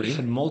 so you 33.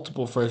 had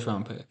multiple first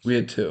round We picks.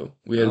 had two.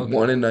 We had Okay,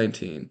 one in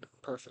 19.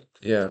 perfect.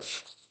 Yeah,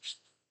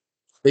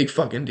 big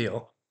fucking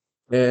deal.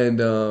 And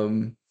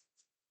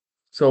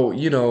so,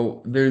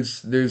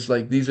 there's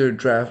like these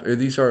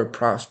are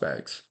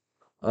prospects.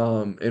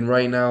 And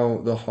right now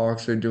the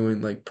Hawks are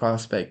doing like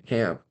prospect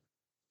camp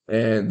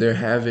and they're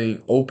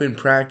having open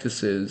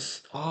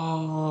practices at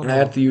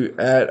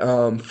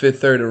Oh,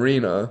 Fifth Third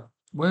Arena.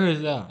 where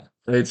is that?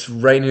 It's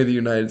right near the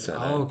United Oh, Center.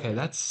 okay,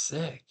 that's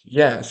sick.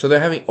 Yeah, so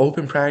they're having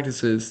open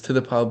practices to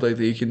the public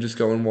that you can just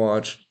go and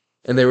watch.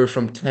 And they were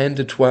from 10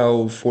 to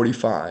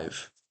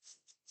 12:45.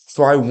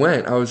 So I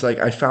went. I was like,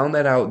 I found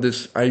that out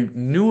I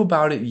knew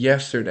about it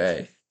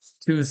yesterday,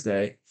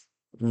 Tuesday,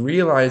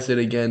 realized it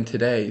again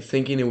today,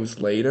 thinking it was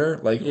later,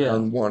 like Yeah,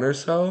 around 1 or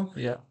so.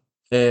 yeah,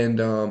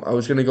 And I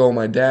was gonna go with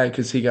my dad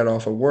because he got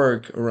off of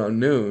work around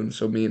noon,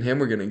 so me and him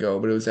were gonna go,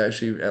 but it was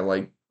actually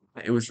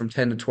it was from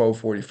 10 to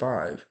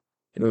 12:45.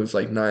 And it was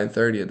like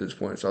 9:30 at this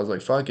point. So I was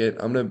like, fuck it,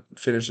 I'm gonna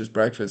finish this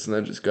breakfast and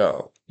then just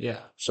go. yeah.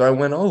 So I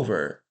went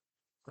over.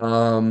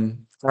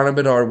 Connor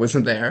Bedard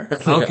wasn't there.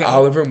 Okay.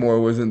 Oliver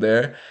Moore wasn't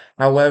there.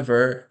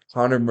 However,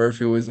 Connor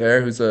Murphy was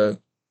there, who's a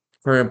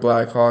current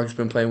Blackhawks,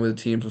 been playing with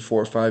the team for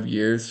 4 or 5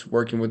 years,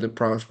 working with the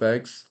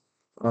prospects.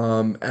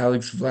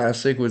 Alex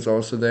Vlasic was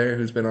also there,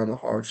 who's been on the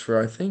Hawks for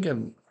I think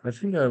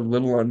a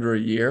little under a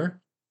year.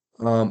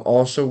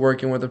 Also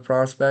working with the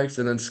prospects,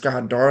 and then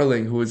Scott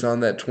Darling, who was on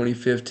that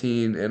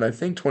 2015 and I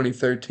think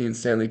 2013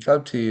 Stanley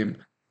Cup team,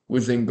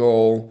 was in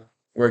goal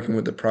working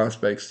with the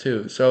prospects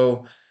too.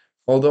 So,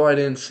 although I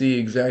didn't see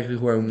exactly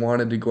who I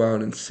wanted to go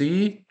out and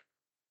see,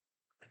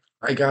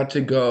 I got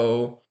to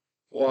go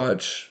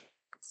watch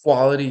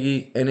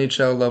quality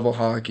NHL level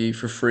hockey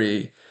for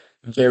free,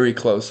 very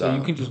close So you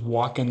up. can just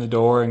walk in the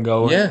door and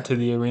go Yeah, to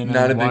the arena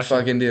not a and big watch it.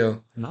 fucking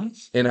deal.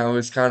 Nice. And I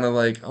was kind of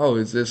like, oh,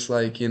 is this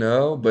like,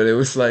 but it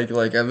was like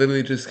I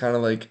literally just kind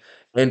of like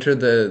entered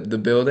the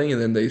building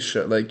and then they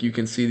show like you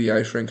can see the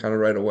ice rink kind of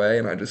right away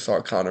and I just saw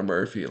Connor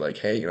Murphy like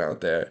hanging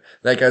out there.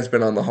 That guy's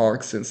been on the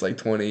Hawks since like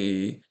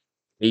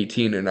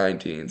 2018 or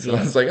 19. So I Yeah.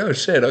 was like, oh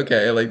shit,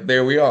 okay, like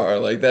there we are.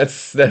 Like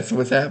that's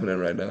what's happening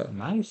right now.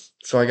 Nice.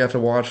 So I got to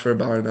watch for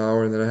about an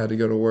hour and then I had to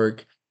go to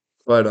work.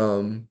 But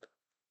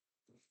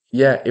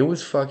yeah, it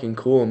was fucking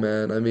cool,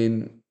 man. I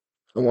mean,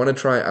 I want to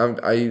try.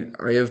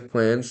 I have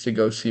plans to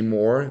go see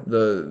more.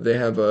 They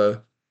have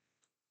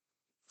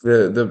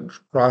the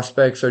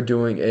prospects are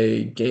doing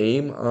a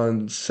game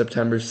on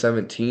September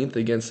 17th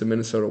against the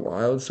Minnesota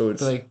Wild. So For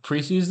it's like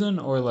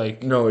preseason or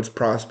like no, it's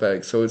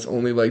prospects. So it's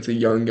only like the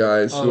young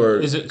guys who oh are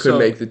is it could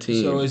make the so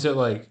team. is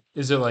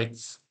it like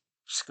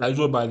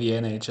scheduled by the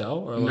NHL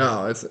or like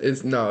No,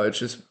 it's no, it's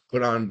just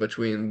put on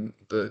between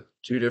the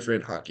two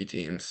different hockey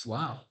teams.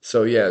 wow.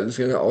 So yeah, there's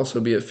gonna also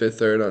be a fifth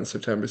third on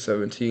September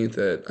 17th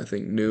at I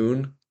think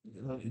noon.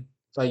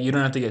 Like you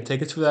don't have to get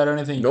tickets for that or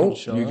anything, you can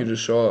just Nope, show you can up.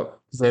 just show up.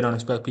 'Cause they don't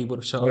expect people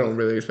to I show don't up.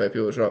 really expect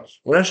people to show up.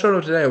 When I showed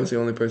up today, I was the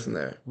only person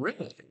there,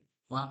 Really?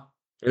 Wow.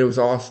 and it was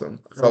awesome.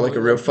 I felt Well, like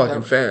a real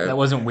fucking that fan.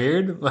 wasn't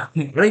weird. I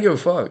didn't give a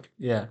fuck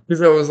Yeah.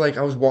 because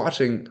I was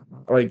watching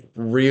like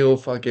real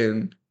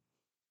fucking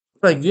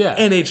like Yeah.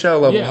 NHL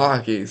level Yeah.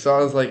 hockey. So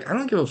I was like, I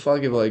don't give a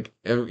fuck if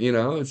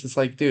it's just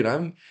like, dude,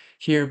 I'm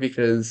here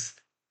because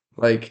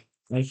like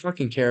I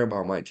fucking care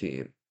about my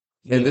team.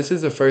 And Yeah. this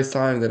is the first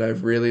time that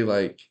I've really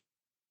like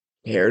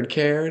cared.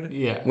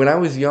 Yeah. When I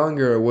was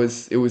younger, it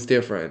was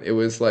different. It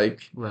was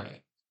like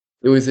Right.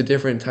 it was a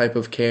different type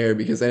of care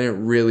because I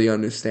didn't really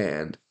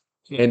understand.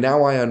 Yeah. And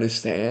now I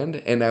understand,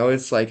 and now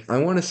it's like I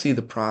want to see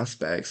the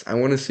prospects. I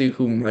want to see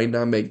who might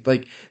not make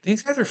like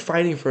these guys are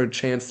fighting for a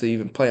chance to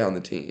even play on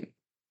the team.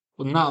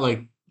 Well, not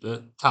like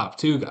the top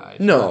two guys,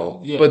 but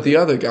No, yeah, but the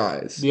other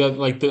guys,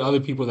 like the other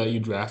people that you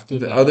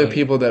drafted the that other like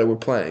people that were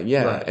playing,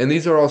 yeah. right. And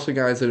these are also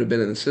guys that have been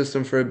in the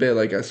system for a bit.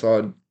 Like I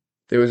saw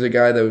there was a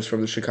guy that was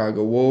from the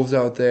Chicago Wolves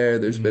out there.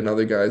 There's been Mhm.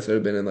 other guys that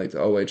have been in like the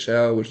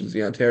OHL, which is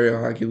the Ontario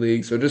Hockey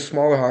League. So just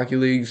smaller hockey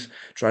leagues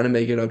trying to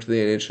make it up to the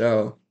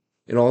NHL.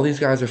 And all these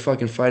guys are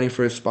fucking fighting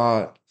for a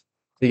spot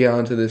to get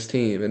onto this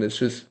team. And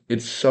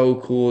it's so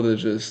cool to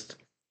just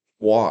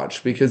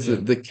watch because the, Yeah.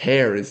 the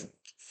care is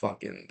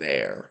fucking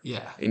there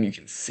Yeah. and you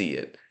can see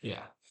it.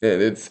 Yeah.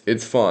 and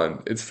it's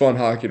fun. It's fun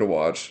hockey to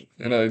watch,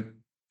 and I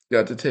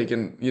got to take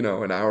an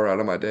hour out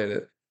of my day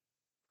to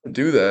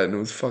do that, and it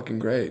was fucking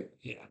great.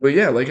 Yeah. But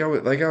yeah, like I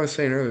was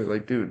saying earlier,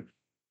 like dude,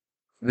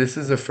 this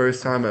is the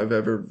first time I've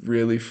ever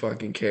really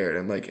fucking cared,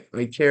 and like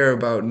I care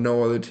about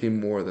no other team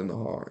more than the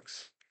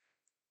Hawks.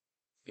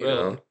 You Really,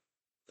 know?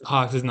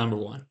 Hawks is number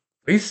one.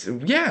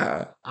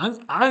 Yeah. I'm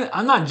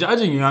not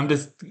judging you. I'm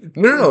just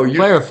No, no, no,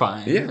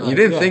 clarifying. yeah, you Like,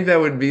 didn't yeah, think that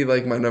would be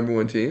like my number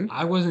one team?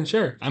 I wasn't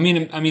sure. I mean,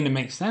 it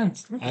makes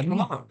sense. I don't Come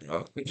know. on,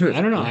 bro.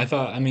 I don't know. I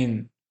thought. I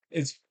mean,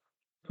 it's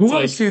Who else do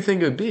like you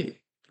think it would be?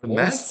 The Bulls.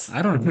 Mets?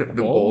 I don't know. The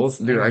Bulls.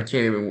 Bulls? I Dude, I don't.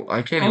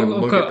 can't even Oh,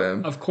 look at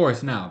them. of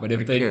course now. I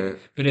can't.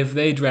 But if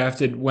they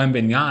drafted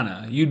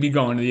Wembanyama, you'd be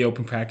going to the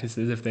open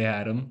practices if they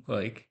had him.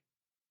 Like,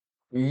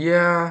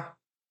 Yeah,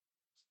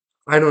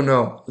 I don't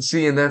know.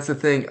 See, and that's the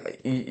thing.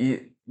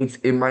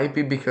 It might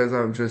be because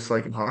I'm just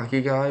like a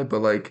hockey guy,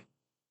 but like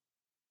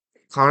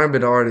Connor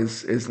Bedard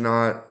is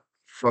not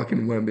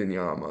fucking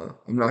Wembanyama.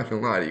 I'm not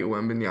gonna lie to you.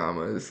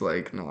 Wembanyama is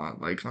like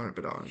not like Connor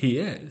Bedard. he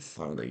is.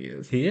 I don't think he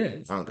is. He I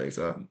is. don't think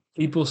so.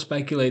 People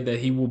speculate that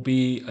he will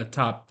be a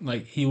top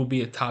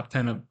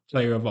 10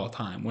 player of all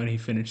time when he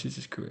finishes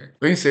his career.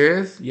 Are you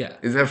serious? Yeah.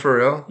 Is that for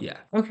real? Yeah.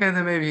 Okay,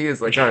 then maybe he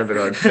is like Connor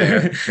Bedard.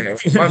 Fair. Fair.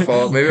 My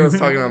fault. Maybe I was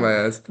talking on my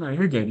ass. No,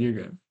 you're good. You're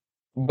good.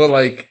 But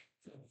like,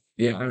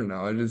 yeah, I don't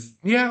know.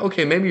 Yeah,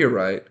 okay, maybe you're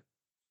right.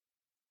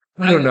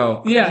 I don't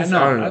know. Yeah, I no.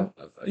 don't know.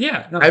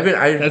 Yeah, no. I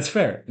That's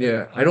fair.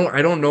 Yeah, I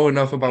don't know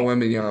enough about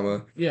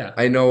Wembanyama. Yeah.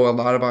 I know a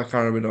lot about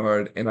Connor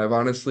Bedard, and I've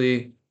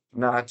honestly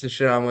not to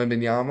shit on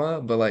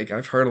Wembanyama, but like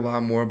I've heard a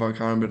lot more about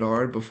Connor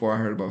Bedard before I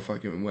heard about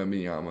fucking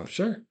Wembanyama.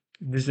 Sure.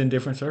 Just in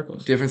different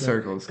circles. Different So,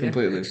 circles, yeah.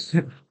 completely.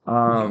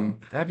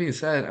 That being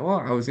said, well,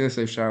 I was gonna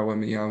say shout out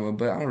Wembanyama,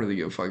 but I don't really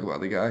give a fuck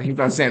about the guy. He's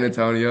not San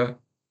Antonio.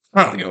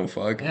 I don't give a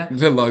fuck. Yeah.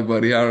 Good luck,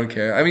 buddy. I don't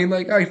care. I mean,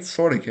 like, I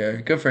sort of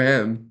care. Good for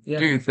him. Yeah.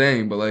 Do your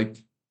thing, but like,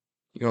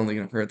 you're only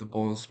gonna hurt the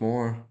Bulls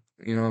more.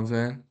 You know what I'm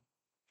saying?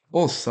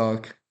 Bulls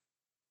suck.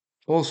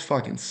 Bulls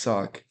fucking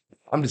suck.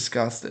 I'm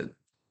disgusted.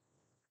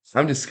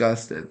 I'm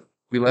disgusted.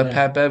 We let Yeah.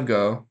 Pat Bev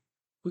go.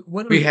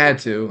 What are We had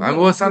to.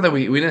 Well, it's not that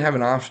we didn't have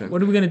an option.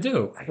 What are we gonna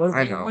do? I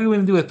know. What are we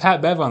gonna do with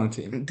Pat Bev on the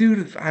team?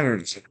 Dude, I don't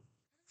know.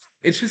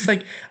 It's just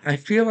like I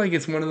feel like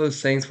it's one of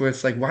those things where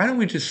it's like, why don't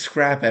we just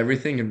scrap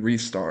everything and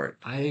restart?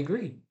 I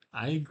agree.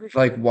 I agree.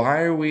 Like,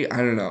 why are we? I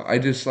don't know. I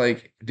just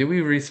like, did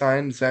we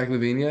re-sign Zach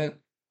LaVine yet?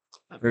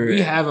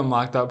 We have him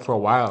locked up for a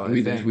while, I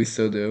We think.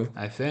 still do.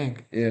 I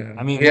think. Yeah.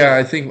 I mean, Yeah, hey,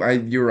 I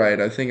think you're right.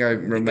 I think I I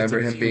think it's remember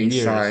a him few being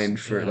years. signed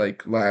for Yeah.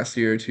 like last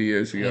year or 2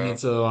 years And ago.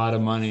 it's a lot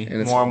of money.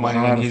 And it's a More money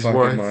than lot of he's fucking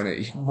worth.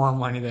 money. More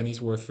money than he's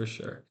worth for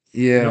sure.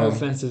 No Yeah.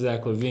 offense to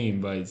Zach Levine,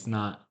 but it's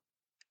not,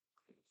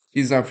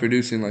 He's not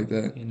producing like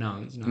that. he's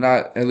not.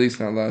 Not at least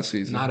not last Not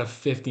season. a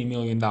 $50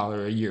 million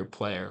a year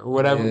player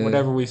or Yeah.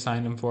 whatever we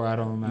signed him for. I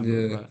don't remember,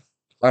 Yeah. but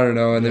I don't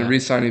know. And then yeah,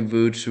 re-signing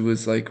Vooch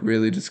was like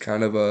really just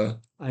kind of a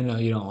I know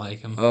you don't like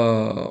him.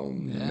 oh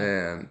Yeah,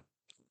 man.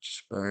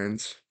 Just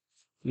burns.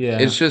 yeah,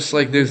 It's just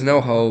like there's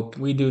no hope.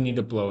 we do need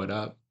to blow it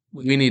up.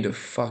 We need to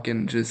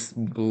fucking just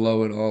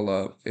blow it all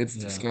up. It's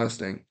Yeah,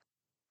 disgusting.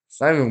 It's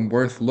not even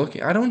worth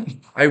looking.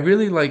 I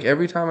really like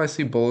every time I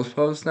see Bulls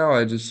posts now,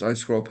 I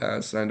scroll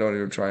past and I don't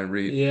even try and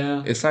read.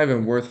 yeah. It's not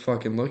even worth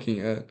fucking looking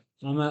at.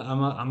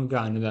 I'm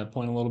gotten to that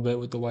point a little bit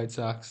with the White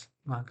Sox.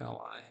 I'm not gonna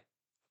lie.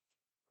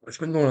 What's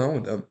been going on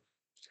with them?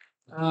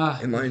 Ah,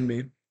 Enlighten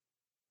me.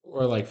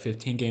 we're like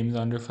 15 games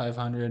under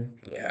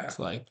 500. Yeah. It's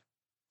like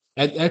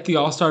at the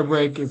All-Star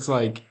break, it's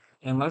like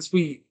unless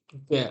we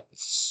get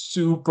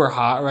super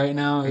hot right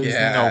now,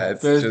 Yeah,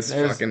 it's just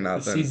there's fucking the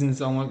nothing.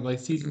 season's almost like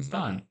season's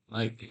done.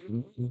 Like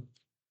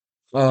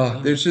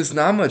um, There's just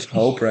not much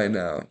hope right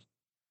now.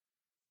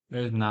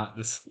 there's not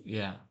this.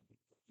 Yeah,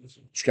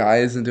 Sky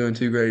isn't doing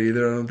too great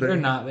either, I don't they're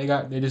think. not.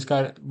 They just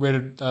got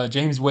rid of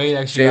James Wade.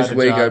 Actually James got a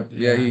Wade job.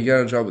 yeah, Yeah, he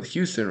got a job with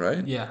Houston,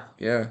 right? yeah.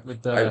 Yeah.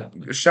 With I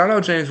the shout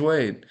out James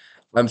Wade.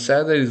 I'm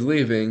sad that he's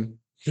leaving.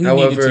 he needed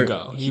to However,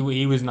 go.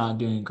 He was not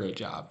doing a great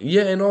job.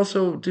 yeah, and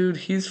also, dude,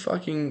 he's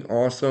fucking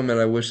awesome, and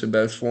I wish the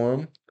best for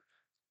him.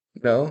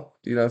 No?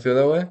 Do you not feel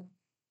that way?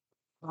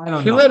 I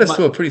don't He know. led us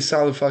to a pretty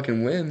solid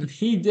fucking win.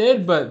 He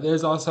did, but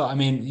there's also, I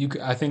mean,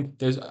 I think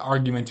there's an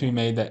argument to be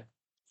made that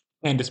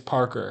Candace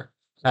Parker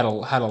had a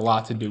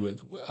lot to do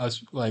with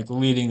us like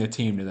leading the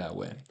team to that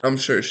win. I'm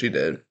sure she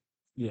did.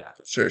 Yeah,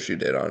 Sure she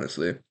did,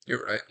 honestly.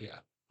 You're right. yeah.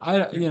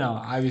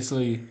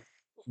 Obviously,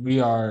 we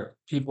are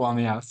people on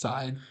the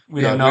outside.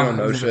 We Yeah, don't we know don't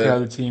know exactly how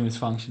shit. the team is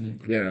functioning.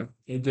 Yeah,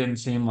 It didn't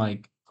seem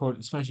like,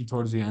 especially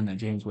towards the end, that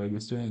James Wade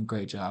was doing a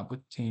great job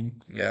with the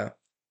team. yeah.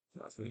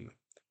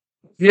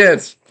 Yeah,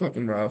 it's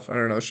fucking rough. I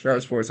don't know. Chicago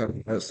sports have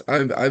the best.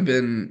 I've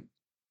been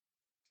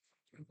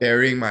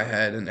burying my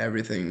head in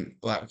everything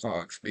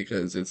Blackhawks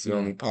because it's the Yeah,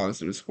 only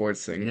positive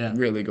sports thing yeah,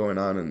 really going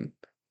on in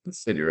the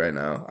city right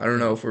now. I don't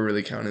know if we're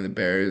really counting the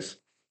Bears.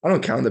 I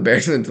don't count the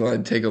Bears until I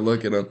take a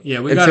look at them. yeah.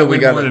 We got to Until we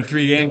win got more than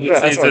 3 games Yeah,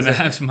 this that's what I'm season to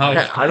saying. have some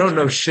hope. I don't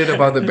know shit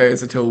about the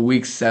Bears until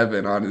week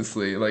 7,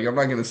 honestly. Like, I'm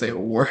not gonna say a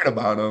word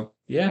about them. I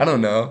Yeah.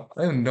 don't know.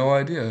 I have no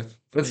idea.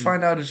 Let's Mm.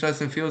 find out if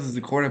Justin Fields is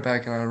the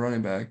quarterback and not a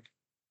running back.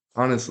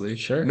 honestly.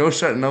 Sure. No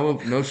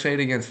shade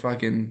against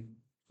fucking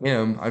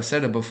him. I've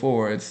said it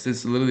before. It's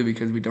just literally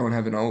because we don't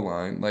have an O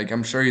line. Like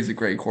I'm sure he's a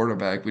great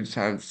quarterback. We just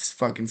haven't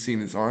fucking seen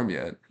his arm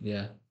yet.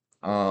 Yeah,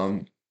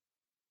 Um,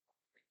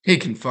 he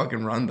can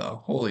fucking run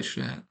though. Holy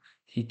shit.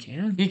 he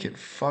can. He can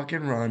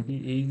fucking run.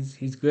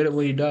 He's good at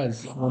what he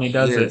does when he He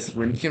does it. is.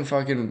 When he can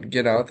fucking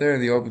get out there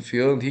in the open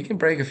field, he can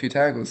break a few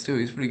tackles too.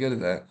 He's pretty good at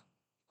that.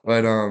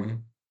 But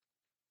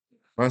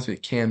reminds me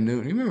of Cam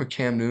Newton. You remember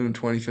Cam Newton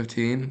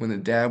 2015 when the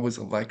dad was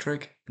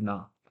electric?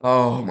 No.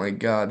 Oh my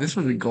God, this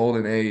was a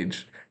golden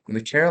age when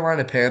the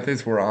Carolina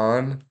Panthers were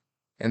on,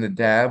 and the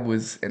dab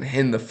was and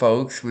hitting the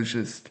folks was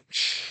just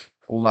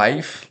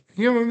life.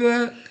 You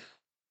remember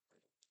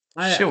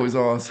that? Shit I was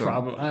awesome.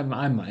 probably I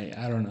might.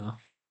 I don't know.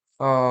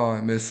 Oh,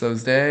 I miss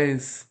those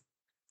days.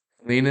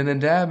 Leaning and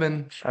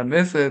dabbing. I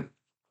miss it.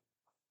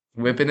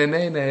 Whipping and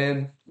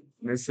nae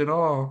miss it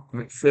all.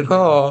 Miss it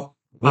all.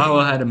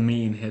 Paolo had a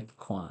mean hit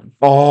Quan.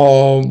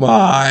 Oh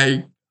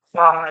my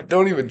God.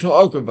 Don't even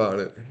talk about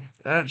it.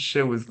 That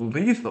shit was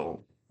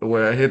lethal. The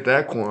way I hit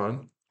that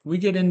Quan. We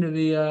get into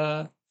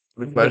The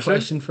the question?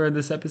 question for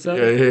this Yeah, episode.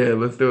 yeah, yeah,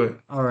 let's do it.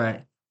 All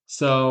right.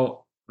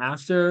 So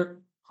after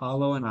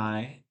Paulo and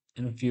I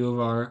and a few of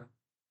our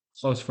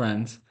close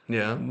friends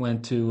Yeah.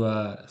 went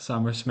to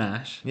Summer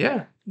Smash.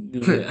 Yeah. The,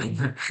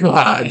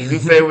 Did you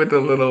say it with the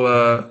little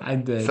I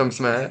did. some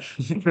smash?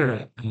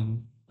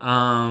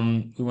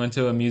 We went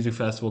to a music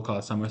festival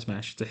called Summer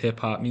Smash. It's a hip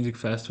hop music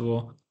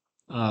festival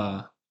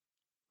uh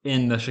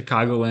in the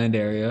Chicagoland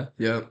area.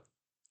 Yep.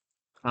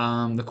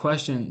 The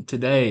question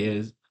today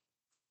is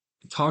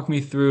talk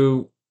me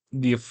through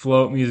the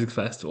Afloat Music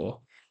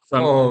Festival.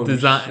 From Oh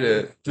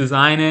shit.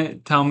 design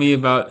it, tell me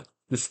about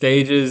the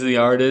stages, the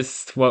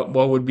artists, what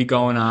would be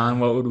going on,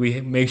 what would we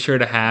make sure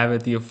to have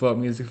at the Afloat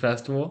Music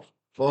Festival,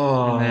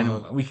 and then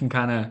Fuck. we can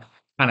kind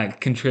of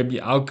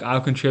contribute.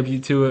 I'll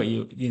contribute to it.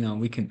 You know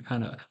we can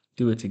kind of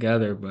do it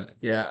together. But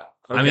Yeah.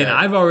 I mean, Okay.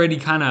 I've already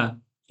kind of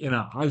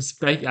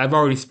I've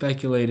already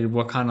speculated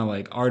what kind of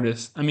like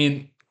artists. I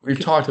mean, We've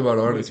talked about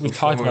artists we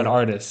talked about before.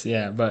 artists,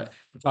 yeah, but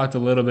we talked a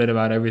little bit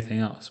about everything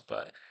else.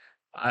 But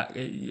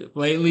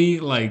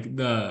lately, like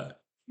the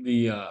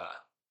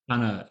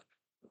kind of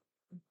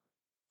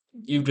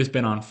you've just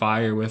been on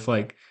fire with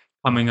like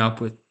coming up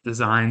with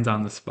designs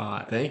on the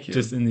spot, Thank you.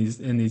 just in these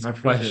I appreciate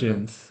that.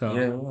 questions. So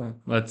Yeah.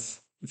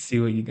 let's see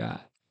what you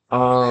got.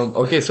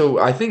 Okay, so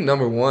I think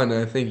number one,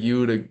 and I think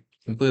you would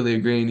completely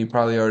agree, and you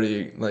probably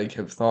already like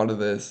have thought of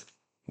this.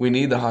 We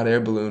need the hot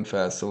air balloon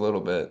fest a little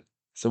bit.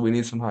 So we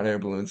need some hot air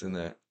balloons in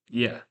there.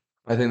 Yeah,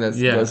 I think that's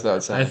yeah, goes without I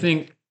saying.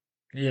 think,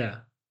 yeah,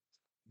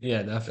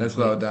 yeah, That's without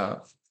definitely. a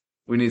doubt.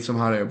 We need some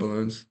hot air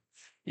balloons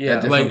at Yeah,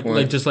 different like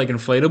points. just like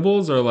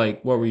inflatables or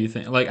like what were you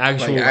thinking? Like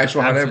Like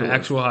actual hot air balloons.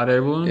 actual hot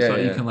air balloons Yeah, that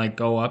you yeah. can like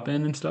go up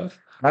in and stuff?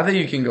 Not that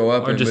you can go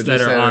up Or in, but just that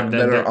just are on that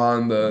that are they're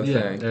on the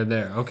yeah, thing. they're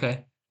there.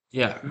 Okay.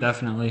 Yeah,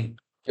 definitely.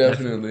 Definitely.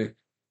 Definitely.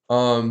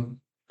 Um,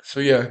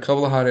 so yeah, a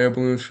couple of hot air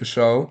balloons for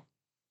show.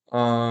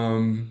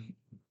 Um,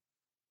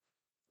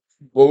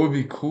 what would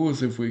be cool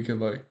is if we could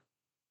like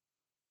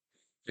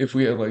if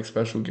we had like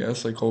special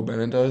guests like Cole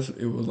Bennett does,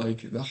 it would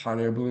like the hot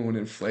air balloon would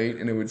inflate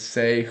and it would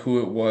say who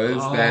it was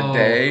that Oh,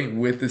 day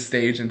with the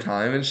stage and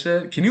time and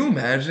shit. Can you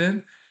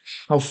imagine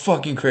how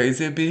fucking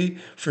crazy it'd be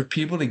for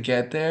people to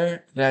get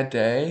there that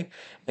day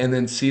and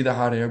then see the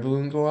hot air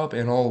balloon go up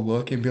and all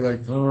look and be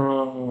like, yeah.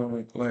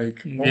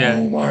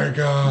 oh my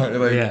God,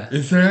 like, Yeah.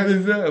 is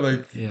that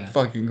like Yeah.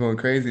 fucking going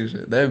crazy and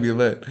shit. That'd be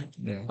lit.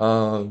 Yeah.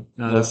 No,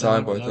 Little that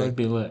sidebar would thing.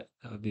 be lit.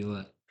 That would be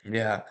lit.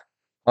 Yeah.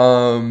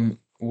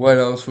 What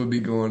else would be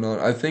going on?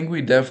 I think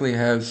we definitely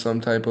have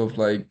some type of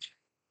like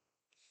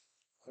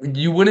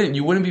you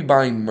wouldn't be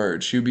buying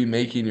merch. You'd be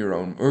making your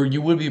own, or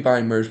you would be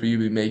buying merch, but you'd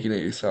be making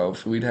it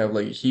yourself. So we'd have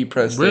like heat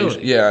press station.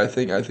 Really? Yeah, I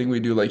think we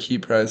do like heat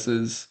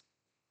presses.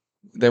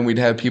 Then we'd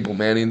have people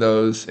manning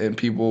those, and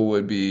people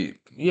would be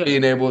Yeah.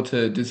 being able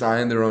to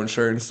design their own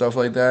shirt and stuff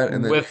like that.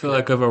 And then With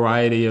like a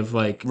variety of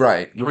like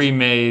right,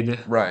 pre-made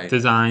right,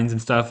 designs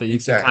and stuff that you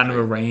can kind of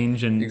exactly,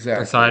 arrange and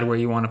decide exactly. where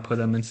you want to put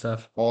them and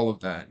stuff. All of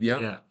that.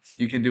 Yep. Yeah.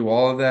 You can do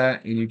all of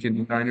that, and you can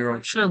design your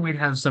own Sure, shirt. we'd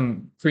have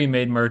some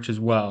pre-made merch as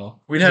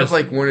well. We'd have Just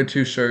like one or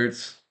two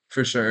shirts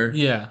for sure.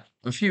 yeah.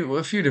 A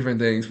few different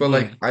things, but Yeah.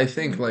 like I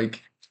think like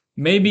doing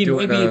Maybe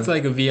it's a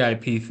like a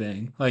VIP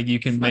thing. Like you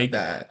can like make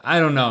that. I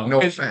don't know. No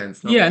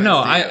offense, no Yeah,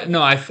 offense no,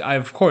 to you. I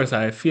of course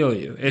I feel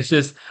you. It's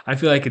just I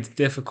feel like it's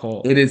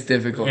difficult It is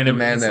difficult and to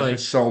man it's that for like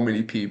so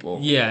many people.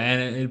 yeah,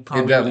 and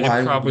That it line would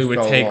be probably would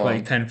so take like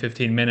long. 10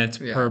 15 minutes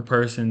Yeah, per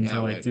person yeah, to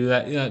it like would. do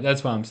that. Yeah,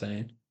 that's what I'm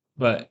saying.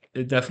 But it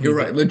You're definitely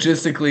right.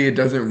 Logistically, it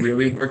doesn't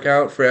really work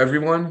out for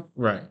everyone.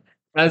 right.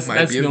 Might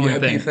That's be a the only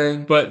VIP thing.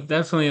 thing. But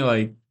definitely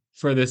like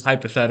for this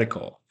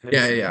hypothetical, Yeah,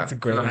 yeah, it's yeah. a For the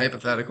great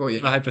hypothetical, the yeah.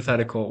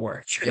 hypothetical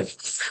works.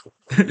 Yes.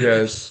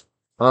 Yes.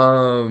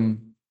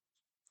 Um,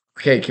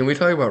 okay, can we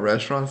talk about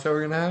restaurants that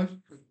we're gonna have?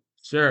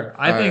 Sure.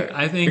 All right.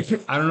 I don't know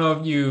if I don't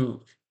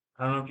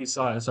know if you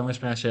saw it. Summer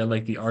Smash had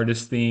like the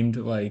artist themed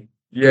like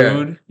Yeah,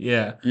 food.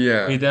 Yeah. We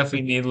yeah.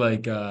 definitely need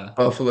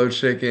Buffalo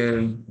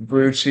chicken,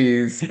 blue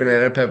cheese,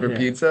 banana pepper yeah.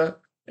 pizza.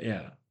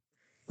 Yeah.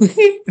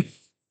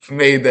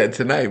 Made that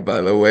tonight,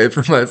 by the way,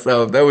 for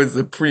myself. That was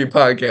the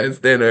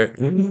pre-podcast dinner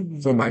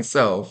for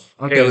myself.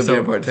 Okay, Caleb so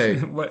didn't partake.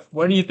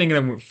 what are you thinking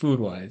of food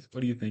wise?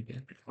 What are you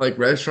thinking? Like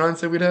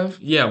restaurants that we'd have?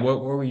 Yeah,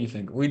 what were you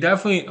thinking? We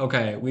definitely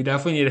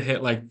need to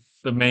hit like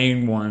the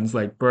main ones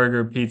like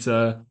burger,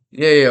 pizza,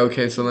 Yeah, yeah,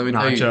 okay, so let me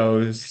tell you.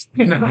 nachos.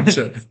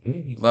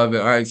 Nacho. Love it.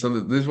 All right, so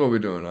this is what we're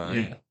doing, all right?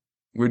 Yeah,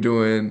 We're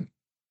doing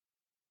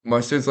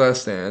Mustard's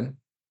Last Stand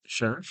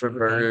sure. for Okay.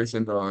 burgers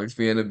and dogs,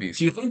 Vienna Do you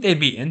Bistro. think they'd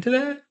be into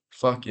that?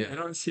 Fuck I yeah.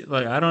 don't see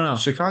like I don't know.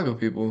 Chicago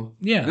people.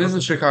 Yeah, okay. This is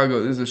a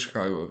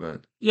Chicago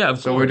event. Yeah,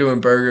 of So we're course.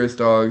 doing burgers,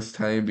 dogs,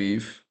 Italian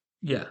beef.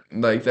 Yeah.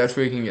 Like that's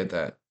where you can get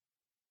that,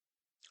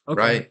 Okay.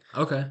 right?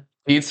 Okay.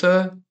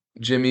 Pizza,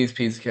 Jimmy's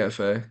Pizza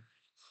Cafe,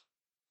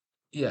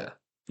 Yeah.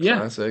 Yeah.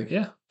 classic,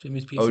 Yeah.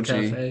 Jimmy's Pizza OG.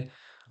 Cafe.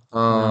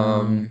 Um,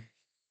 Um,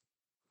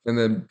 and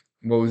then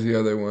what was the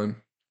other one?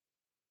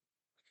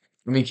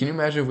 I mean, can you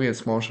imagine if we had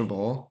small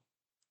ball?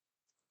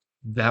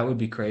 that would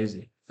be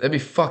crazy. That'd be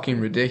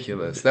fucking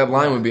ridiculous. That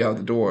line would That be out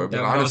the door. But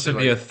that would honestly, also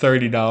be a like,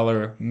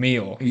 $30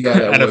 meal yeah,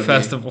 that at a would be.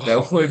 festival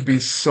That would be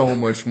so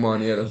much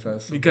money at a because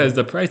festival.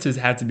 the prices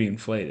had to be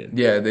inflated.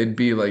 Yeah, they'd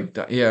be like,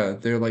 yeah,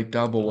 they're like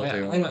double what they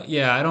I are. don't,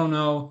 yeah, I don't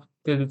know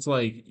because it's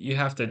like you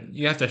have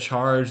to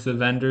charge the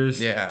vendors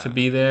to Yeah,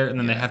 be there, and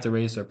then they yeah, have to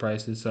raise their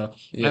prices. So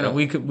I don't.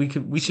 yeah.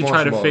 We should Small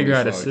try to ball would figure be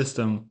out a fucked.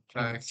 system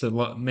Facts.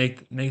 to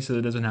make so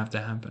that doesn't have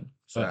to happen.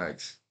 But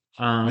Facts.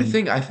 um, I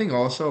think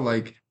also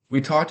like we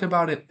talked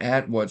about it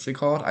at what's it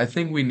called? I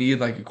think we need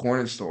like a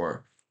corner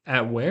store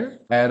at where?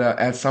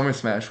 at Summer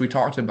Smash. We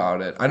talked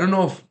about it. I don't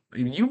know if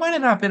you might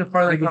have not been a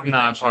part of I'm that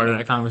not part conversation, of that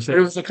but it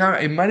conversation. was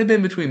a it might have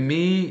been between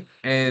me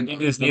and You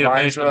just need a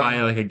place to buy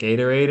Elijah. like a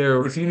Gatorade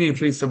or If you need a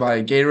place to buy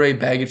a Gatorade,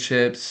 bag of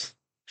chips,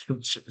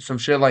 some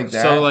shit like so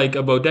that. like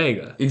a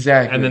bodega, and then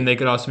Exactly. they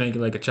could also make it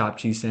like a chopped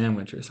cheese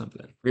sandwich or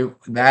something.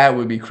 That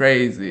would be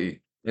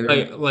crazy. And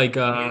then Like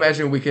can you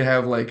imagine we could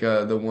have like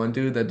the one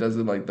dude that does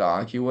it like the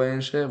Aki way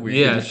and shit, where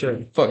you could yeah, just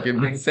sure. fucking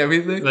mix Like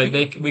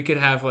everything. we could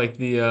have like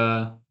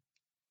the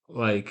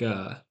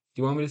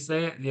do you want me to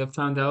say it? The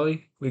Uptown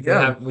Deli?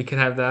 Yeah. We could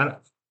have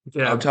that. We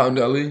could have Uptown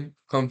Deli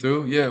come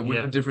through. Yeah, with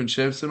the yeah, different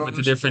chips and all with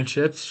the that shit. different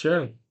chips,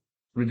 sure.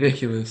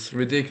 Ridiculous.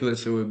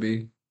 Ridiculous it would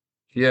be.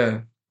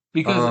 Yeah.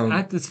 Because Um,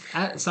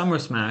 at Summer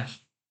Smash,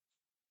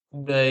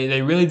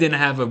 they really didn't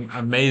have an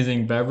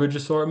amazing beverage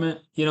assortment.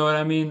 You know what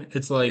I mean?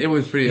 It's it like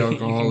was pretty you can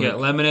get alcoholic.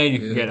 lemonade, you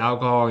can Yeah, get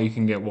alcohol, you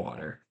can get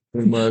water.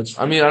 pretty much.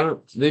 I mean, I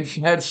don't. They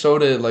had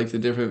soda at like the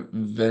different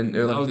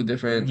or like the Oh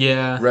different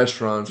yeah,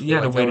 restaurants, you but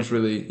had to like that wait was it,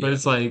 really but yeah.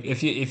 it's like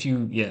if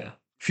you yeah,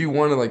 If you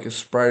wanted like a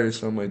Sprite or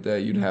something like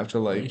that, you'd have to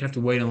you'd like have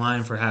to wait in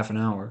line for half an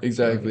hour. Like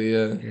exactly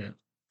yeah. yeah,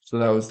 So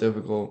that was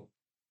difficult.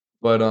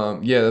 But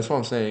yeah, that's what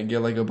I'm saying. Get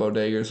like a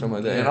bodega or something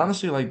like that. And yeah,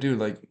 honestly, like dude,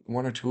 like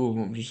one or two of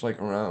them just like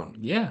around,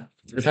 yeah,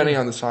 for depending sure.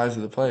 on the size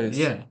of the place.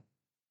 Yeah,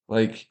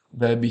 Like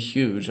that'd be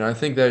huge, and I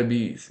think that'd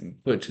be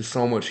put to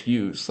so much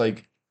use.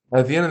 Like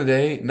at the end of the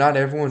day, not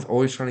everyone's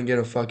always trying to get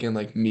a fucking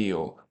like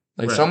meal.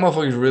 Like some right.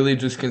 motherfuckers really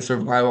just can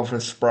survive off a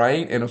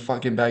Sprite and a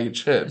fucking bag of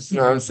chips. You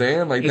know what I'm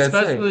saying? Like that's it.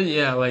 Especially,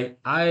 yeah, like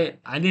I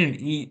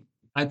didn't eat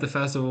at the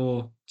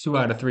festival 2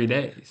 out of 3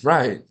 days.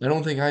 Right. I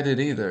don't think I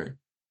did either.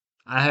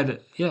 I had to,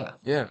 yeah,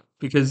 Yeah.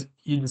 because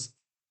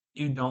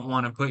you don't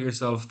want to put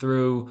yourself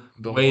through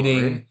The line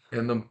waiting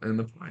and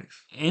the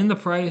price. and the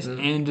price Yeah.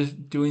 and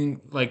just doing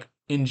like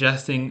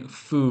ingesting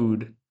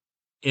food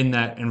in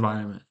that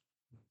environment.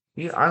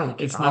 Yeah, I don't.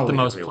 It's not I'll the eat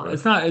most everywhere.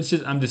 it's not it's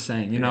just I'm just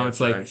saying, you know, Yeah, it's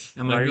like facts.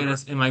 No, you're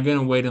right. am I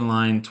gonna wait in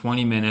line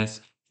 20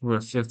 minutes for a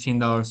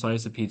 $15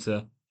 slice of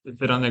pizza,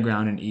 sit on the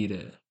ground and eat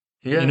it?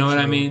 You Yeah, know what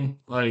I true. mean?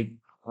 Like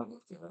I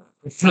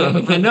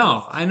I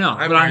know,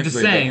 but I'm just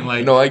actually saying, don't.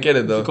 like, No, I get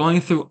it though.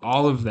 going through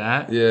all of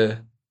that, Yeah,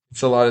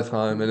 it's a lot of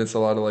time and it's a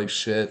lot of like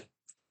shit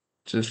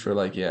just for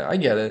like yeah. I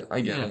get it.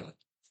 I get yeah, it.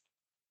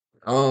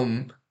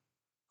 Um,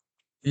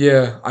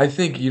 yeah, I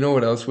think you know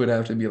what else would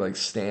have to be like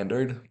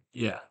standard?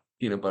 yeah,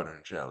 Peanut butter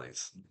and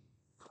jellies.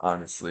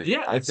 Honestly,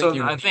 yeah. I think So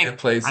you need a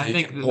place that I you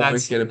think can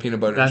always get a peanut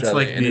butter and that's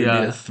jelly, like and it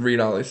would be a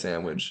 $3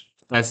 sandwich.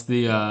 that's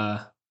the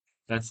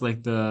that's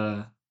like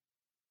the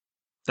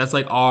that's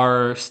like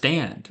our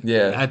stand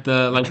Yeah, at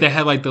the like they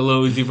had like the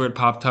Lil Uzi Vert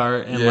Pop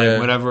Tart and like yeah,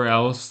 whatever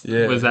else was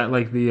yeah, that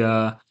like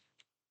the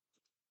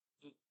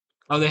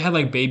oh, they had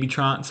like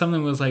Babytron.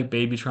 Something was like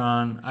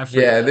Babytron.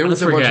 yeah. There I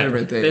was a bunch of forget.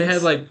 different things. They had Bunch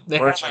of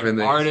like different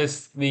things.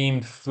 artist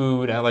themed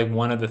food at like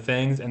one of the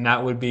things, and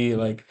that would be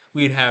like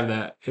we'd have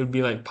that. It would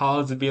be like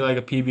Paula's would be like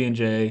a PB and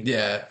J.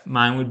 Yeah,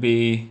 Mine would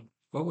be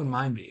what would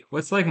mine be?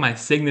 What's like my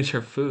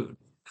signature food?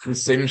 for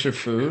signature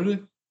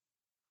food,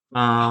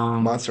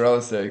 Um,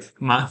 mozzarella sticks.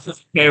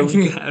 yeah,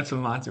 we had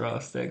some mozzarella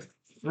sticks.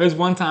 There was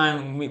one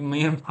time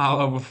me and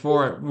Paula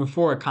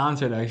before a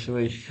concert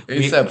actually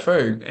we ASAP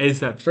Ferg.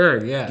 ASAP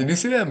Ferg, yeah, Did you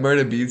see that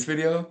Murder Beats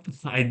video?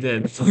 I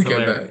did. It was Look at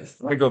that. hilarious.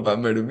 I go by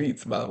Murder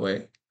Beats, by the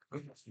way.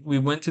 We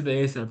went to the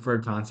ASAP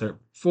Ferg concert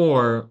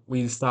before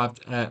we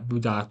stopped at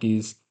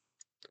Budaki's.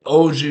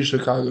 OG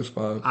Chicago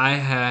spot. I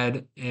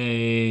had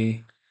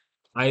a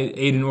I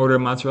ate an order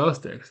of mozzarella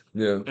sticks,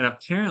 Yeah. and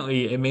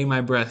apparently it made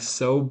my breath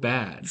so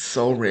bad.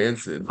 So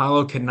rancid.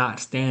 Paulo could not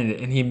stand it,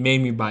 and he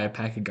made me buy a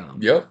pack of gum.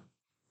 Yep.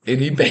 And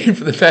he paid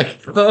for the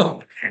pack of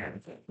gum.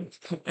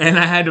 And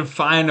I had to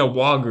find a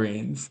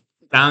Walgreens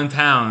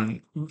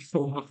downtown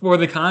before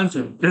the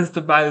concert just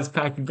to buy this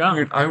pack of gum.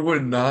 Dude, I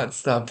would not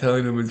stop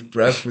telling him his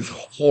breath was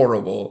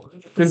horrible.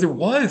 Because it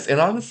was. And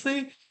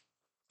honestly,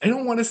 I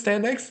don't want to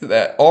stand next to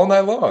that all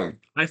night long.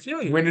 I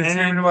feel you. When it's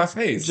And in my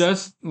face.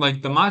 just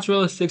like the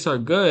mozzarella sticks are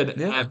good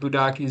Yeah. at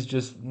Budaki's,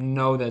 just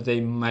know that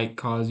they might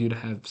cause you to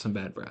have some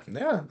bad breath.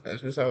 Yeah,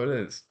 that's just how it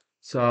is.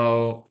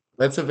 So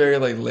That's a very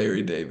like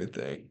Larry David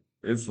thing.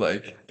 It's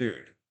like, dude,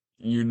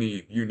 you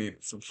need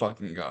some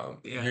fucking gum.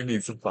 Yeah. You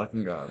need some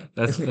fucking gum.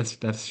 that's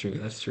true.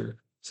 That's true.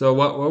 So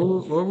what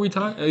were we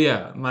talking? Oh,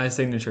 yeah, my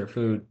signature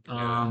food.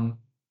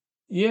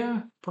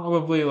 Yeah,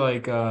 probably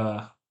like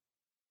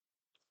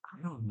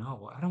I don't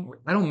know.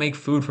 I don't make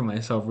food for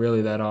myself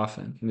really that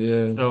often.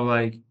 Yeah. So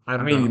like I I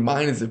don't mean, know.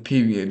 mine is a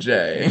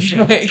PB&J.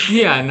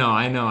 Yeah, I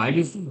know. I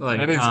just like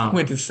That is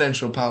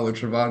quintessential Paolo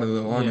Travato,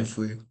 though, yeah.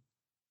 honestly.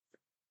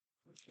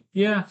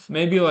 Yeah,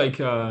 maybe like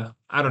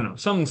I don't know,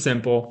 something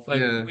simple. Like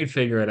Yeah. we'd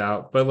figure it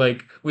out. But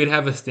like we'd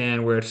have a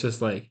stand where it's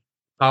just like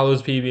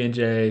Paulo's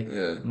PB&J,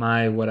 Yeah.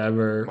 my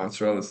whatever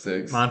Mozzarella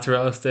sticks.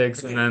 mozzarella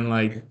sticks, and then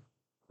like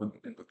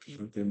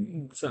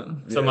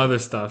some Yeah. other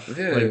stuff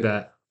Yeah. like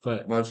that.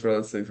 But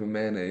Mozzarella sticks with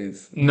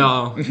mayonnaise.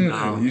 no,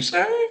 You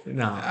sure?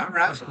 no. All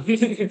right.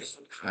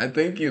 I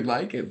think you'd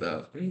like it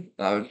though.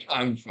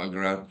 I'm fucking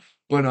around.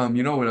 But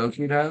you know what else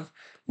we'd have?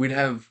 We'd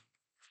have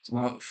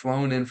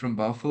flown in from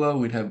Buffalo.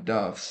 We'd have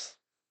Duff's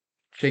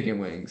chicken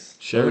wings.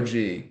 Sure.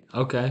 OG.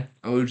 Okay.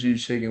 OG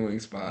chicken wing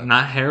spot.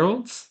 Not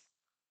Harold's?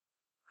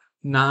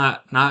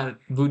 Not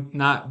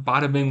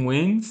Bada Bing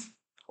Wings?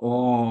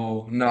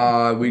 Oh,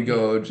 nah, we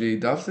go OG.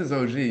 Duff's is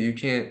OG. You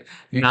can't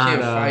Not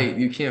fight.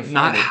 You can't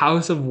not fight it.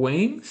 House of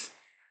Wings?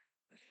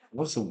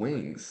 What's the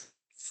wings?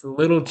 It's a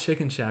little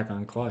chicken shack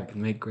on Clark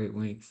and make great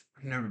wings.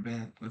 I've never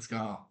been. Let's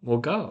go. We'll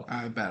go.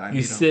 I bet I You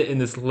need them. sit in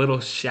this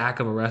little shack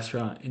of a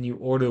restaurant and you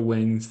order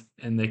wings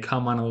and they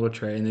come on a little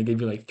tray and they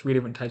give you like 3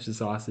 different types of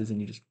sauces and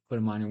you just put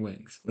them on your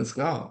wings. Let's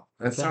go.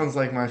 That Okay. sounds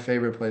like my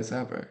favorite place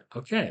ever.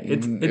 Okay,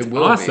 it's It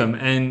will awesome be.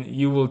 and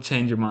you will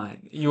change your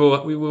mind. We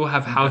will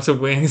have House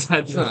of Wings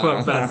at the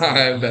I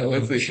festival. bet.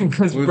 Let's see.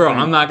 Because We'll bro, see.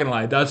 I'm not gonna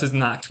lie, that's just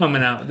not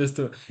coming out. Just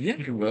to Yeah,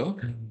 you will.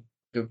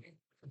 Good.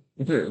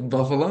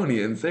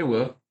 Buffalonians, they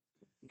will.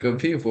 Good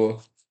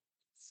people.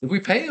 If we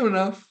pay them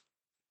enough.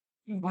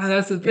 Why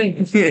that's the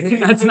thing.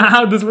 That's not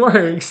how this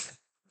works.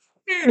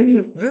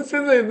 This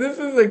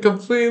is a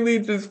completely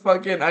just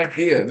fucking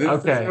idea.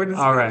 Okay, We're just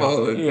all right.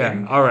 following.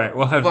 Yeah, all right.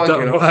 We'll have Fucking,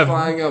 we'll I'm have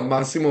flying up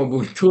Massimo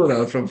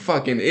Bottura from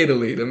fucking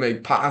Italy to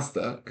make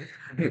pasta.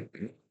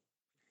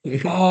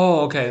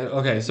 Oh,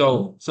 okay.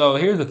 So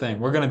here's the thing.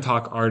 We're gonna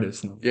talk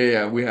artists now.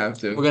 Yeah, we have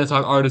We're to. gonna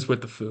talk artists with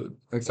the food.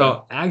 Okay.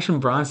 So Action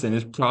Bronson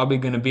is probably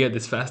gonna be at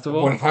this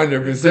festival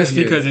 100% just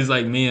he because is. he's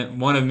like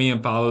one of me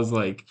and Paulo's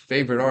like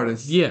Favorite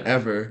artist yeah,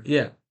 ever.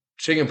 yeah,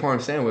 Chicken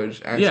parm sandwich,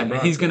 yeah. Action And he's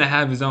Bronson. gonna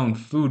have his own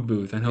food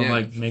booth and he'll Yeah.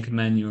 like make a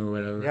menu or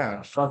whatever.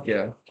 Yeah, fuck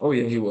yeah. Oh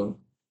yeah, he will.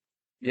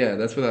 Yeah,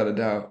 that's without a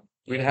doubt.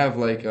 We'd have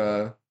like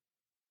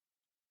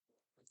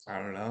I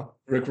don't know.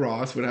 Rick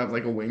Ross would have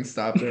like a wing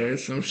stop there or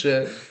some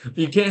shit.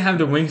 You can't have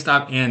the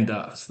Wingstop and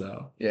Duff's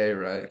though. Yeah, you're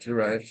right. You're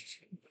right.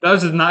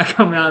 Duff's is not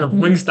coming out of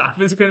Wingstop.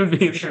 It's gonna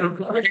be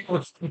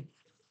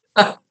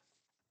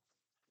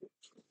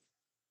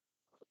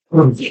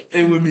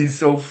It would be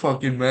so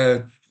fucking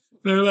mad.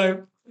 they're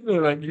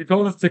like, you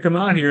told us to come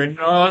out here and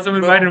you're also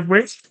invited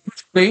Wingstop.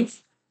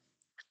 Thanks.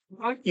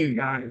 Fuck you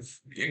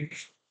guys.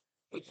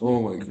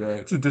 Oh my god.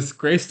 It's a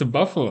disgrace to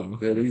Buffalo.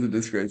 That is a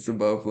disgrace to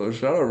Buffalo.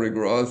 Shout out Rick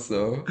Ross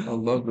though. I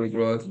love Rick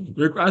Ross.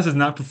 Rick Ross is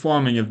not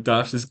performing if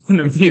Duff's is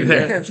going to be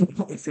there.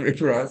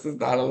 Rick Ross is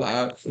not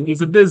allowed.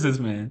 He's a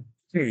businessman.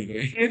 He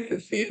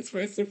is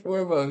first and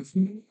foremost.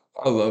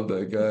 I love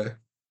that guy.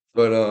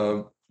 But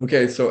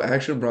okay, so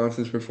Action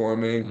Bronson's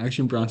performing.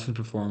 Action Bronson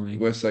performing.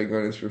 West Side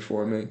Gun is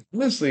performing.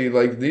 Honestly,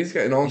 like these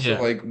guys, and also Yeah.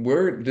 like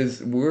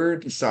we're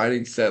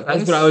deciding set.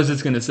 That's what I was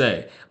just gonna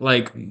say.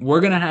 Like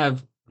we're gonna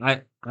have.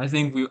 I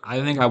think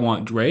I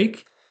want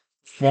Drake.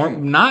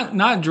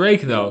 Not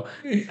Drake though.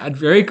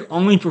 Drake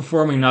only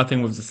performing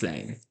Nothing Was the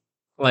Same.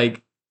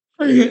 Like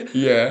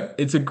Yeah.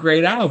 it's a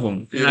great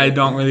album, and I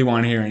don't really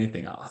want to hear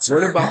anything else.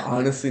 What about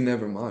Honestly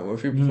Nevermind? What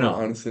if you perform No.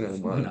 Honestly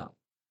Nevermind? No,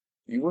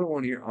 You wouldn't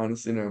want to hear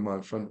Honestly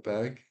Nevermind front to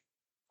back?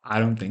 I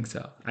don't think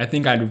so. I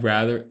think I'd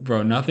rather,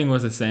 bro. Nothing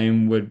Was the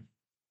Same would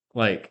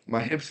like.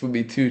 My hips would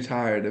be too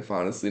tired if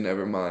Honestly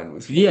Nevermind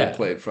was Yeah.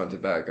 played front to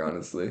back,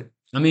 honestly.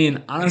 I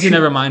mean, honestly,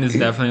 Nevermind is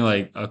definitely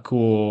like a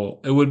cool.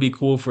 It would be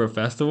cool for a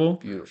festival,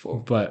 Beautiful.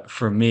 but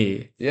for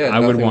me, Yeah, I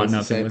would Nothing want Was the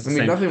Nothing Same. Was the I mean,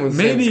 Same. Nothing Was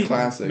the Same is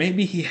classic.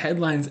 Maybe he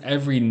headlines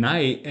every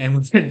night and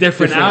with a different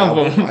Different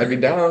album. I'd be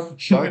down.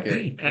 Fuck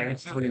it.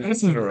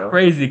 This is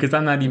crazy because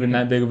I'm not even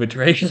that big of a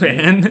Drake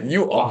fan.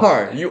 You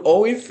are. You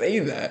always say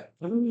that.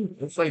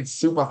 It's like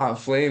Super Hot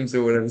Flames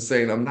or whatever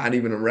saying I'm not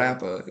even a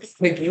rapper. It's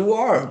like you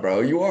are, bro.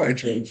 You are a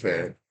Drake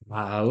fan.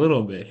 A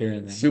little bit here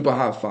and there. Super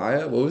Hot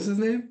Fire. What was his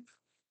name?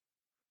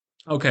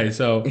 Okay,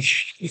 so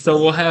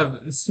we'll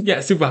have yeah,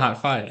 super hot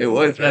fire. It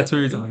was That's right.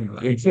 what you're talking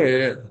about.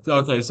 Yeah. So,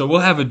 okay, so we'll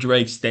have a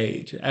Drake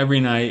stage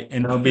every night,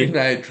 and it'll Every be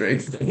night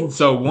Drake's.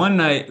 so one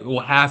night will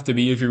have to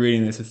be if you're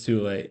reading this, it's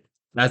too late.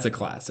 That's a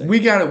classic. We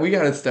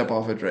gotta step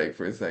off of Drake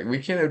for a second. We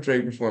can't have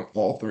Drake perform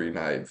all 3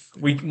 nights.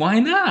 We Why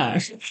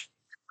not?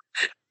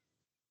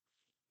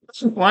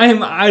 Why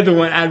am I the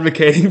one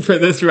advocating for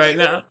this right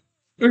now?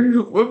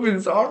 What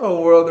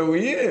bizarro world are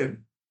we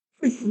in?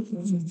 This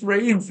is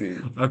crazy.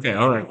 Okay,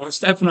 all right. We're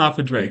stepping off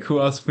of Drake.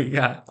 Who else we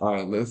got? All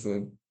right,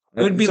 listen.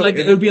 So It would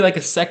be like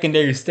a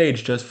secondary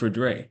stage just for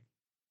Drake.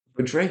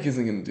 but Drake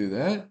isn't gonna do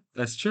that.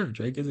 That's true.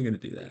 Drake isn't gonna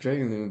do that. Drake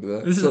isn't gonna do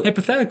that. This is So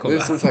hypothetical,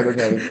 this though. is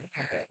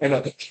hypothetical.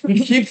 And we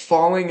keep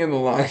falling in the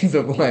lines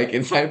of like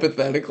it's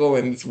hypothetical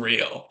and it's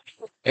real.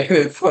 And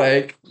it's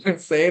like we're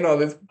saying all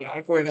this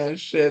backward ass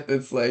shit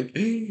that's like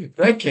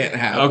that can't Okay,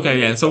 happen.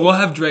 yeah. So we'll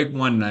have Drake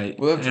one night,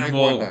 We'll have and Drake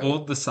one night.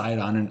 we'll decide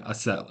on a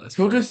set list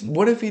He'll for it. just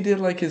what if he did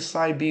like his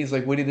side B's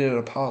like what he did at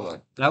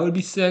Apollo? That would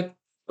be sick,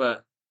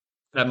 but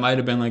that might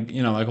have been like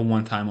like a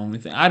one time only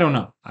thing. I don't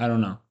know. I don't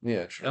know.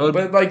 Yeah, That true. would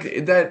But like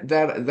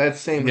that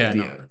same Yeah,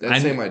 no. idea.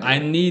 That same I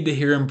idea. need to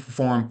hear him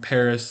perform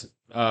Paris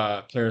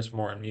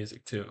more in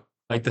music too.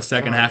 Oh Like the my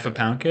second God. half of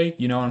Pound Cake.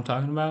 You know what I'm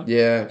talking about?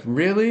 Yeah,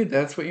 really?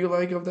 That's what you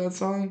like of that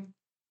song?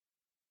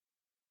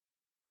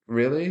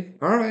 Really?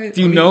 All right. I mean,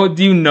 Do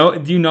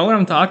you know what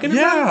I'm talking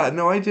about? yeah,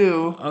 no, I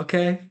do.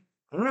 Okay.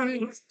 All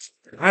right.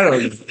 I don't know.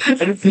 I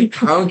just think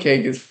Pound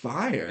Cake is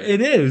fire.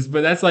 It is,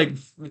 but that's like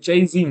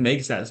Jay-Z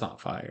makes that song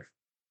fire.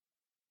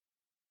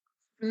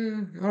 All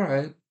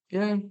right.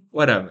 Yeah.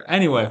 Whatever.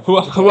 Anyway, who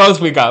else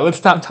we got? Let's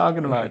stop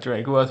talking about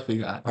Drake. Who else we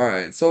got? All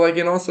right. So like,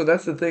 and also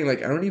that's the thing. Like,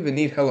 I don't even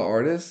need hella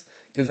artists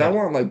because I Yeah.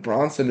 want like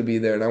Bronson to be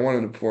there, and I want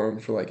him to perform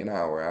for like an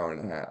hour, hour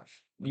and a half.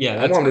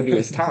 Yeah, I want him to do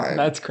his time.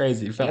 that's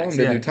crazy. I want Facts. him to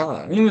do Yeah. I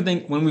time. didn't even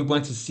think when we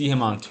went to see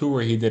him on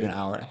tour, he did an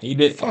hour.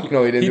 Fuck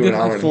no, he didn't He do an did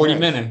hour like and a 40 half.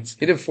 minutes.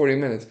 He did 40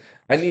 minutes.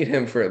 I need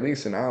him for at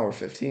least an hour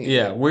 15.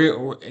 Yeah,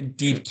 we're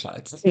deep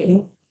cuts.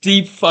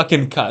 Deep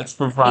fucking cuts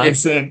for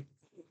Bronson.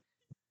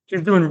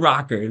 He's doing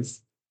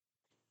rockers.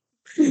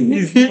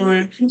 He's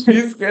doing.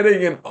 He's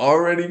getting an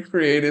already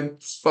created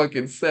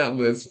fucking set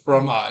list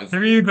from us.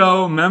 Here you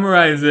go,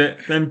 memorize it,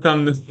 then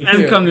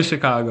Yeah. come to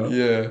Chicago.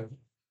 Yeah.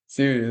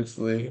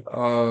 Seriously.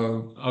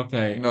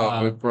 Okay, No,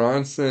 but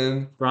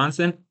Bronson,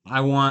 Bronson,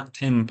 I want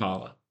Tame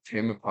Impala.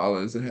 Tame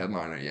Impala is a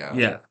headliner, yeah.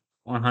 Yeah,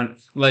 100.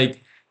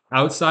 Like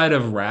outside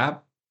of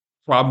rap,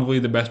 probably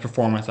the best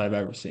performance I've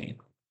ever seen.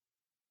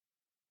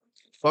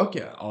 Fuck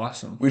yeah.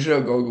 Awesome. We should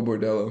have Gogo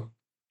Bordello.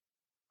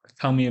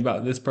 Tell me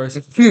about this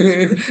person.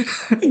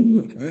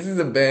 This is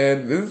a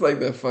band. This is like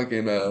the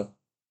fucking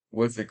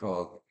what's it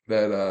called?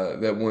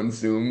 That one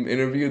Zoom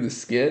interview, the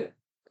skit.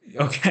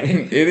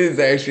 Okay. It is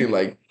actually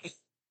like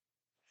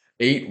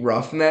 8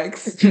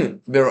 Roughnecks.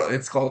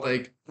 It's called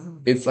like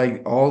it's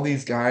like all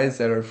these guys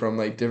that are from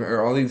like different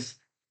or all these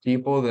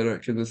people that are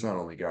because it's not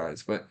only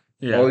guys, but all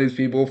Yeah. these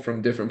people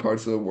from different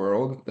parts of the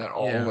world that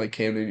all Yeah. like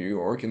came to New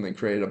York and then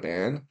created a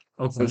band.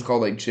 So it's Okay.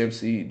 called like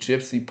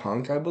gypsy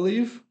punk, I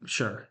believe.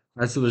 Sure.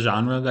 That's the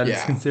genre that it's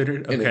Yeah.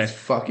 considered. And it's Okay.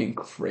 fucking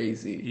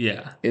crazy.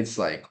 Yeah. It's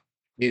like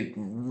it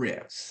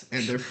rips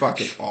and they're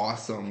fucking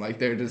awesome. Like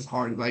they're just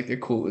hard, like they're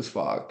cool as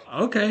fuck.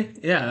 Okay.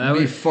 Yeah,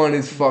 It'd be fun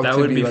as fuck that to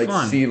would be be like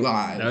fun. see That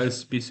live.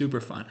 would be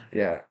super fun.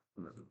 Yeah.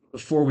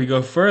 Before we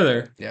go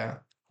further, Yeah.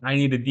 I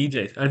need a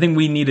DJ. I think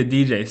we need a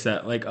DJ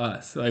set like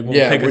us. Like we'll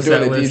Yeah, pick we're a doing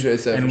set a list DJ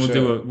set and for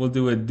sure. we'll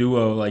do a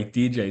duo like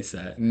DJ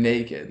set.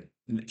 Naked.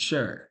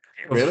 Sure.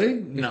 Really?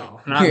 No,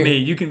 not me.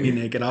 You can be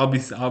naked. I'll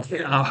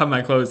have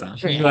my clothes on.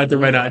 You like the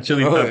Red Hot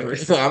Chili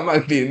Peppers. I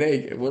might be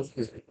naked.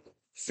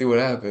 See what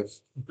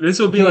happens. This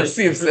will be like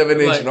See if Seven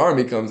Nation like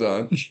Army comes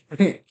on.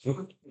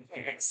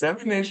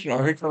 Seven Nation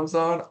Army comes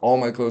on. All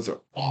my clothes are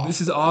off.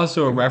 this is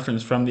also a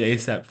reference from the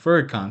ASAP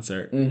Ferg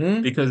concert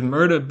Mm-hmm. because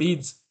Murda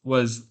Beats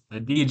was a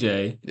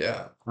DJ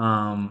Yeah.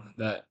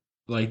 that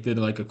like did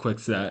like a quick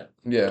set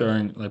Yeah.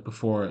 during like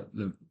before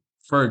the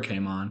Ferg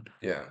came on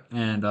Yeah.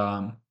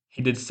 and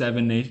he did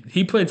Seven Nation.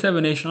 He played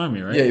Seven Nation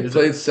Army, right? Yeah, he Is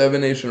played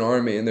Seven Nation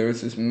Army, and there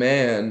was this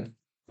man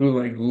who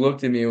like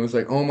looked at me and was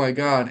like, "Oh my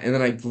God!" And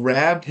then I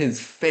grabbed his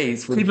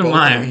face with Keep in both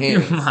my mind, keep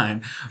in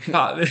hands.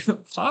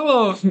 mind,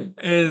 Paulo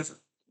is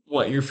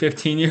what? You're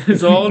 15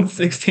 years old,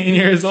 16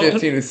 years old.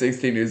 15 to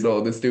 16 years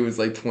old. This dude was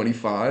like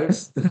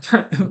 25.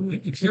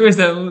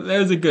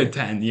 There's a good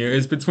 10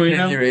 years between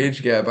 10-year them,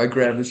 age gap. I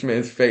grabbed this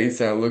man's face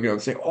and I looked at him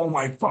saying, "Oh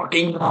my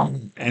fucking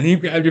God!" and he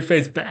grabbed your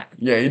face back.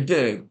 Yeah, he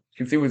did.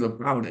 Because he was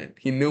about it.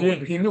 He knew Yeah.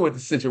 he knew what the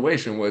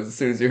situation was as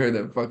soon as he heard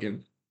that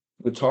fucking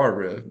guitar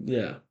riff.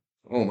 Yeah,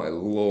 Oh my so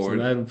Lord.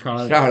 that would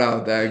probably Shout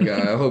out that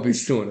guy. I hope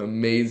he's doing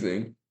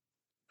amazing.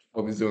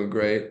 Hope he's doing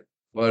great.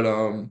 But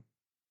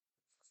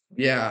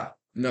yeah,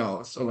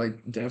 no. So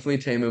like definitely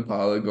Tame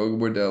Impala, Gogo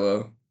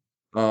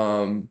Bordello.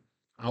 Um,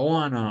 I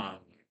want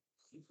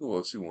who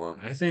else you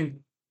want? I think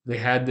they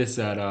had this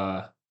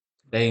at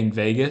Day in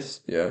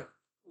Vegas. Yeah.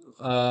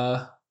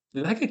 Uh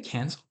did that get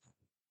canceled?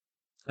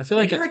 I feel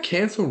It like got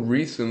canceled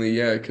recently,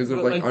 yeah, because of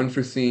but like like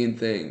unforeseen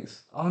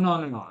things. oh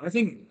no no no. I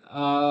think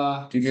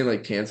Do you mean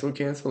like cancel?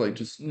 Like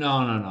just no.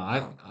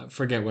 oh, I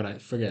forget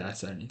I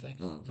said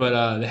anything. But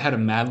okay. they had a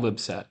Mad Lib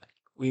set.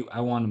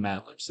 I won a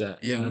Mad Lib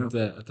set Yeah,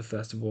 at the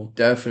festival.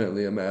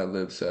 definitely a Mad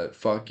Lib set.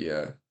 Fuck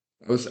yeah.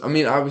 I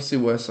mean, obviously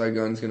West Side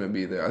Gun's gonna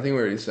be there. I think we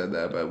already said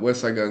that, but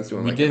West Side Gun's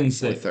doing like at We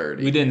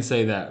 4:30. didn't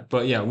say that.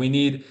 But yeah,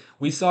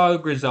 we saw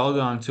Griselda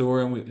on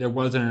tour and there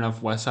wasn't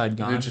enough West Side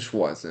There Gun. just So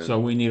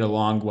wasn't. we need a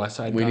long West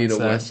Side We Gun need a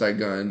set. West Side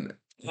Gun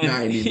And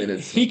 90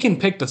 minutes. he can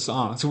pick the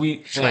songs.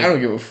 We I like don't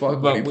give a fuck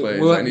what he but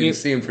plays. I need to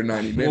see him for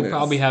 90 we'll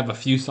probably minutes. have a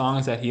few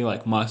songs that he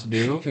like must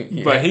do, but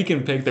Yeah. he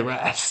can pick the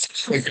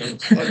rest. Like,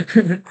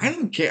 I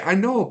don't care. I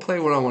know I'll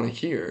play what I want to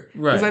hear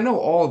because I Right. know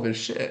all of his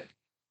shit.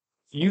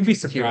 You'd be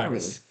Hear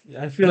everything. surprised.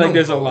 I feel like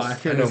there's a lot. I I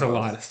feel know there's a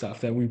lot most. of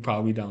stuff that we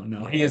probably don't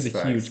know. He Yeah, has that's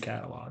a huge facts.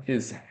 catalog.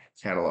 His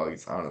catalog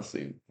is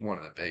honestly one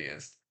of the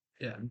biggest.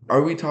 Yeah.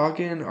 Are we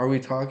talking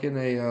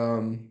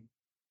a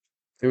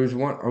there was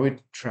one are we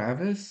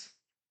Travis?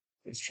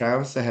 Is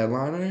Travis the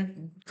headliner?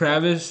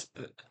 Travis,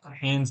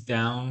 hands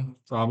down,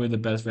 probably the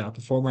best rap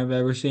performer I've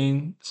ever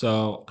seen.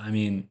 So, I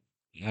mean,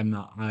 I'm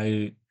not,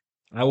 I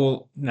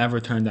will never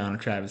turn down a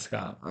Travis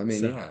Scott. I mean,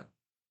 So, yeah.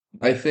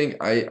 I think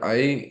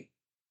I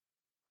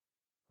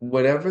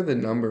whatever the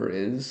number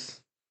is,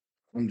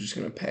 I'm just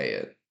gonna pay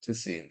it to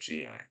see him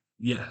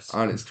yes,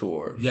 on his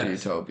tour for yes.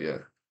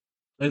 Utopia.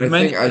 I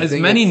As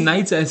think many it's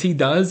nights as he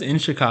does in you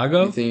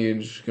Chicago, think you're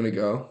just gonna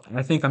go?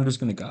 I think I'm just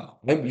gonna go.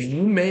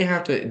 You may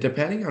have to,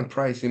 depending on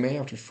price, you may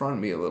have to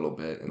front me a little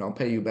bit, and I'll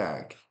pay you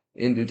back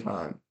in due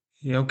time.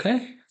 You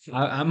okay?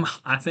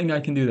 I think I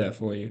can do that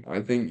for you. I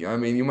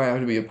mean, you might have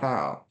to be a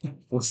pal.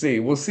 We'll see.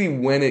 We'll see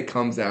when it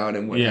comes out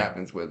and what Yeah,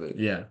 happens with it.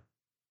 yeah.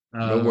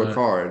 You'll work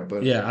hard,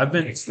 but Yeah,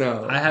 it's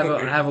no. I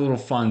have a little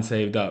fun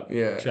saved up.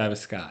 Yeah,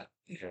 Travis Scott,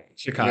 you got a little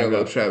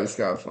Chicago, Travis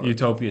Scott fun.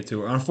 Utopia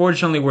tour.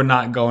 Unfortunately, we're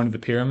not going to the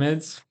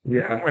pyramids.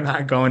 Yeah, We're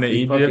not going to we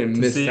Egypt fucking to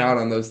missed see him. out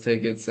on those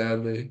tickets,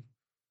 sadly.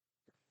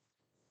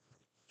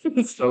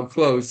 So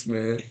close,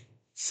 man.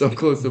 So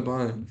close to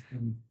buying.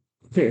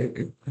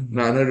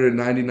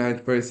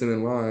 999th person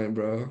in line,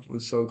 bro.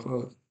 Was so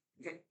close.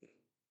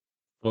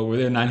 Well, were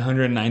there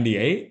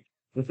 998?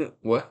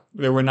 What?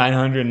 There were Oh,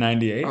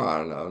 998? I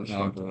don't know. I'm just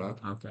Oh, fucking okay. around.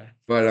 Okay.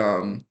 But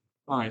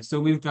All right.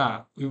 So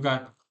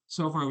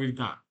so far we've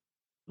got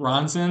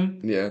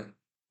Bronson, yeah.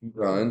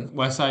 Run.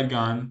 West Side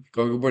Gun.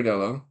 Gogo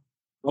Bordello.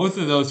 Both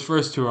of those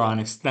first two are on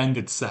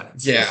extended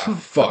sets. Yeah,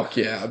 fuck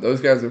yeah.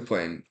 Those guys are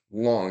playing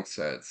long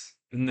sets.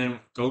 And then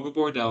Gogo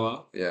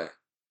Bordello, Yeah.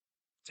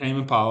 Tame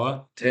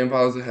Impala,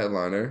 Tampa's a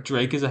headliner.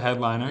 Drake is a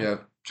headliner,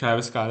 Yep.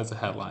 Travis Scott is a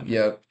headliner.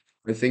 Yep.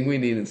 I think we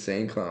need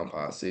Insane Clown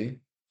Posse.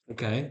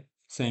 Okay.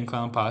 Same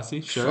Clown Posse,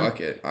 sure. Fuck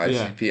it.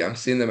 Yeah. ICP. I'm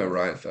seeing them at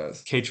Riot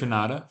Fest. K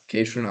Tronada.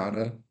 K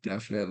Tronada,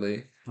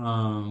 definitely.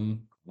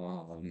 Um,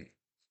 Um,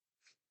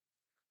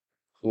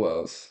 who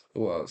else?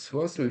 Who else?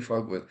 Who else do we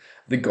fuck with?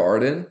 The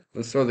Garden.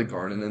 Let's throw the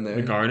Garden in The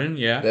there. Garden,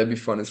 yeah. That'd be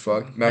fun as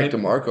fuck. Mac Maybe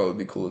DeMarco would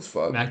be cool as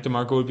fuck. Mac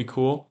DeMarco would be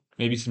cool.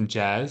 Maybe some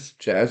jazz.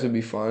 Jazz would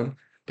be fun.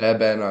 Bad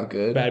Bad Not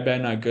Good Bad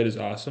Bad Not Good is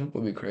awesome.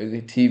 would be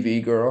crazy.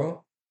 TV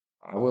Girl.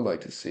 I would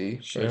like to see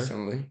Sure.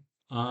 personally.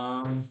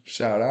 Yeah.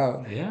 Shout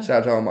out. Shout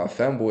out to all my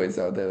femboys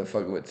out there that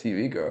fucking with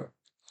TV Girl.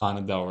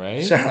 Lana Del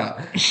Rey. Shout out.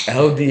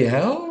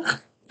 LDL?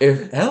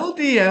 If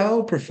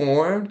LDL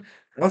performed,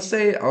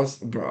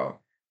 bro,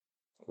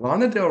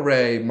 Lana Del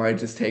Rey might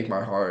just take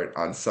my heart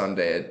on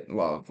Sunday at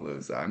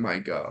Lollapalooza. I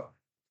might go.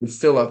 It's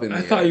still up in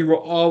I the thought air. you were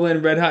all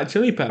in Red Hot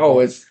Chili Oh,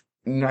 Peppers. it's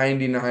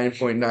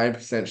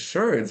 99.9%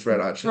 sure it's Red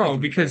Hot Chili Bro,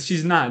 because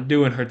she's not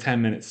doing her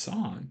 10-minute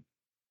song.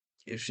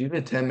 If she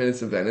did 10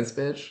 minutes of Venice,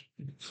 bitch,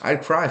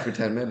 I'd cry for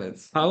 10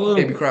 minutes. Paulo,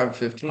 Maybe cry for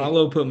 15.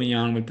 Paulo put me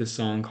on with this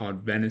song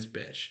called Venice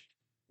Bitch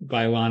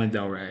by Lana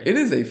Del Rey. It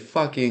is a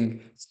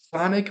fucking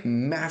sonic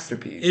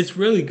masterpiece. It's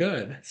really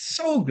good.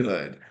 So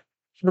good.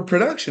 Her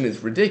production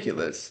is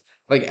ridiculous.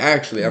 Like,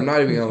 actually, I'm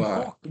not even gonna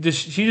lie. Does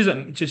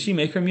she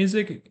make her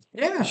music?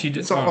 Yeah, She it's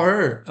just all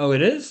her. Oh,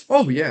 it is?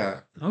 Oh, yeah.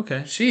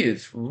 Okay. She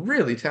is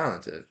really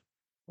talented.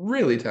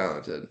 Really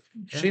talented.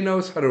 Yeah. She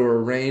knows how to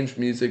arrange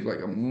music like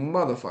a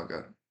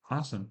motherfucker.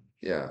 Awesome.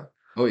 Yeah.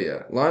 Oh,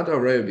 yeah. Lana Del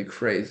Rey would be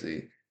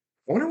crazy.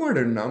 I wonder what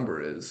her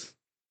number is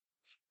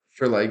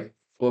for, like,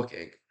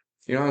 booking.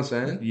 You know what I'm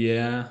saying?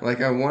 Yeah.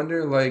 Like, I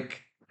wonder,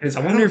 like... I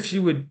wonder if she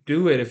would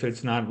do it if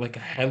it's not like a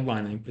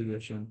headlining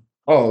position.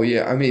 Oh,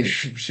 yeah. I mean,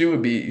 she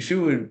would be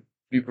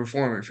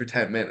performing for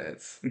 10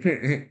 minutes.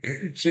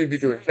 She'd be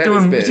doing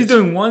Venice Bitch. She's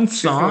doing one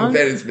She's doing song?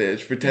 Venice Bitch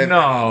for 10 minutes.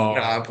 No.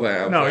 Nah, I'm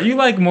playing. I'm No, playing. you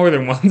like more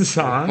than one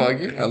song. Fuck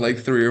yeah, like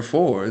 3 or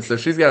 4. So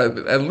she's got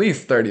at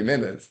least 30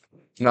 minutes.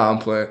 Nah, I'm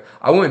playing.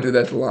 I wouldn't do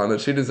that to Lana.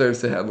 She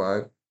deserves to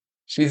headline.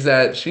 She's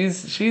got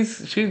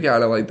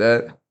it like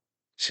that.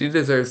 She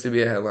deserves to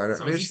be a headliner.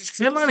 I mean, if she's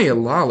headlining a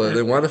Lala,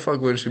 then why the fuck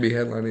wouldn't she be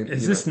headlining?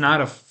 Is this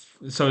not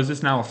so is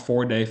this now a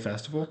 4-day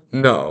festival?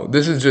 No,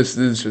 this is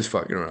just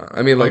fucking around.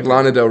 I mean, like Okay.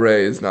 Lana Del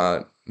Rey is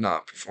not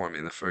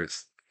performing the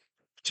first.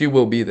 She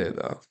will be there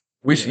though.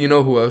 You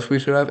know who else we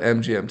should have?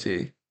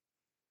 MGMT.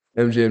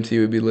 MGMT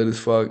would be lit as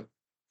fuck.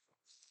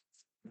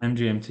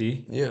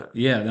 MGMT. Yeah.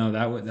 Yeah, no,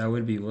 that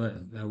would be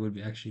lit. That would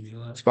be actually be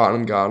lit. Spot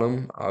 'em got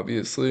 'em,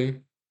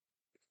 obviously.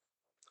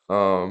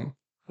 Um,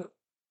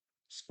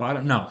 Spot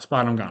 'em, no,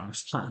 Spot 'em Gone.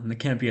 Spot 'em. They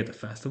can't be at the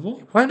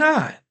festival. why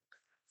not?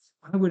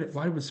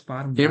 Why would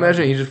Spot 'em Can you Gone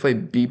imagine be? he just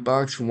played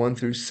beatbox from 1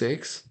 through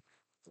 6?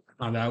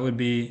 Oh, that would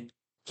be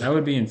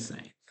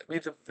insane. That'd be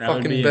the That would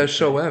fucking be best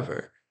show insane.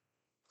 ever.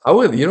 I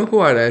would, you know who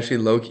I'd actually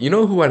you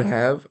know who I'd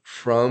have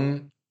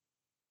from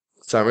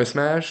Summer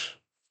Smash?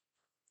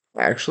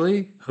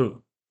 Actually,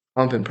 Who?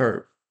 Pump and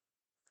Perp.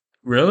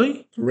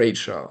 Really? Great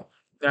show.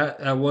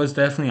 That was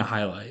definitely a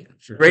highlight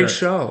for Great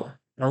sure. show.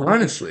 Oh,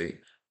 Honestly.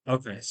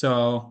 okay,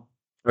 so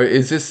Or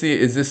is this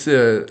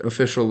the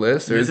official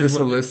list or this is is this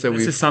a what list that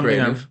this is we've something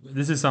I created?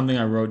 this is something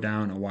I wrote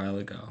down a while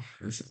ago.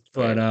 This is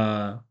But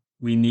great.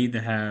 we need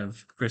to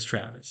have Chris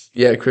Travis.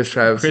 Yeah, Chris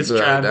Travis is Chris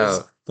without a Travis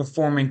doubt.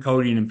 performing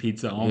codeine and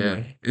pizza Yeah.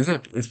 only. Isn't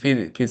it? It's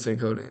pizza and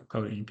codeine.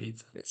 Codeine and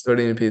pizza. It's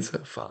codeine and pizza.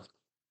 Fuck.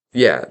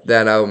 Yeah,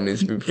 that album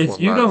needs to be If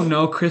performed you don't live.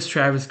 know Chris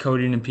Travis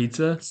codeine and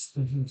pizza,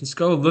 just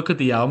go look at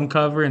the album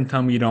cover and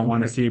tell me you don't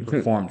want to see it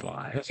performed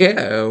live.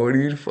 Yeah, what are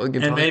you fucking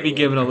And talking maybe about?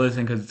 give it a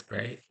listen because it's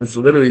great. It's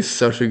literally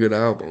such a good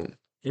album.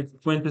 It's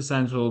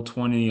quintessential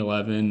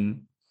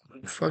 2011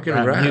 Fucking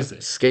rap rap,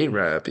 music. skate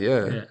rap,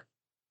 yeah.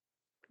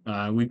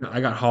 Yeah. I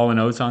got Hall and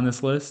Oates on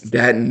this list.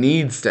 That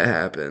needs to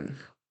happen.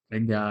 I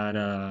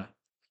got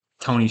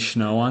Tony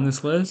Snow on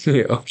this list.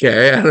 Yeah,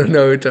 okay, I don't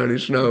know who Tony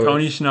Snow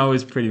Tony is. Snow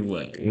is pretty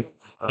lit. He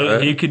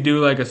Alright. could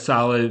do like a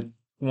solid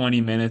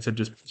 20 minutes of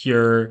just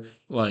pure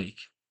like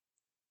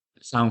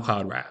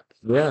SoundCloud rap.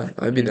 Yeah,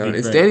 I'd be It'd be down.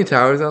 Is great. Danny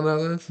Towers on that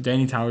list?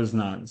 Danny Towers is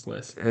not on this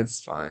list.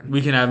 It's fine.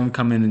 We can have him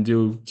come in and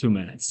do 2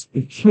 minutes.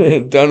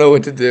 Don't know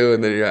what to do,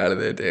 and then you're out of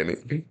there, Danny.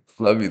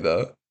 Love you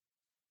though.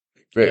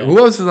 Great. Yeah. Who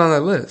else is on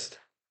that list?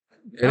 A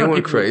lot of Anyone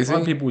people. A lot of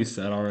crazy? people we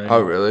said already. Oh,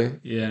 really?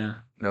 Yeah.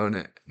 No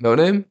name. No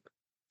name?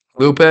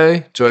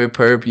 Lupe, Joey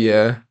Perp,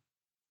 yeah.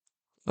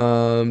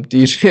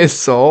 DJ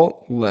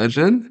Salt,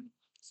 legend.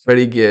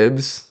 Freddie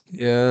Gibbs,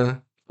 yeah.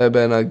 That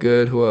bad not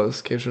good. Who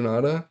else? Kate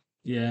Renata,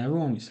 Yeah.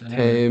 Everyone we said.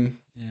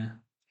 Tame, Yeah.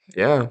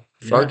 yeah.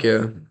 Fuck Yeah.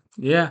 yeah.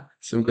 Yeah.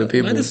 Some good Let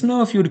people. us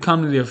know if you would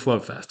come to the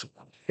Afloat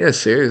Festival. Yeah,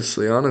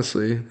 seriously,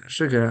 honestly, that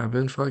shit could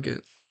happen. Fuck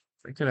it.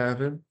 It could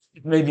happen.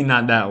 Maybe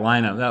not that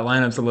lineup. That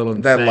lineup's a little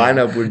That insane.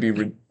 lineup would be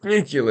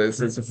ridiculous.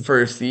 It's the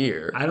first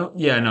year. I don't.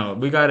 Yeah. No.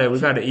 We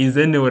gotta ease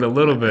into it a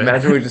little bit.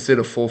 Imagine we just did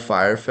a full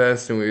Fire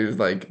Fest and we was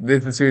like,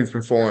 this is who's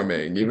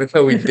performing, even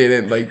though we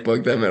didn't like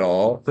book them at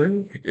all.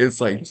 It's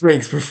like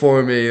Drake's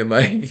performing and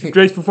like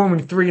Drake's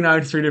performing 3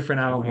 nights, 3 different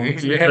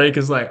albums. Yeah. Drake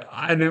is like,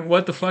 I didn't.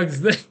 What the fuck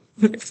is this?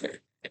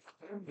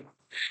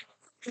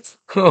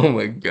 Oh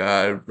my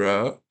god,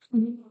 bro.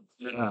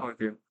 Yeah.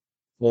 Fucking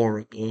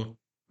horrible.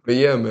 But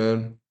yeah,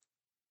 man.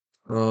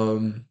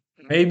 Um,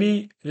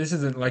 Maybe this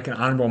isn't like an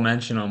honorable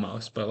mention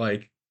almost, but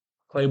like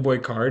Playboy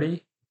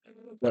Cardi,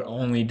 but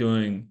only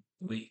doing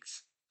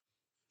leaks.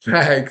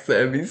 Facts,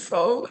 that'd be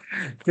so.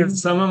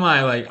 Because some of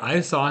my like,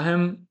 I saw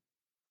him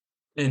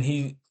and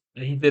he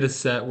did a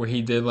set where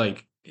he did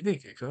like He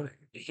did get coding.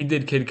 he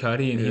did Kid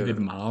Cudi and he Yeah. did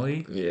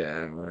Molly.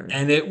 Yeah, man.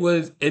 And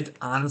it's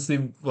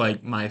honestly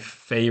like one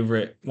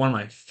of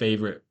my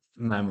favorite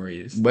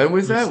memories. When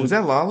was that? Was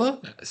that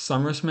Lala?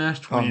 Summer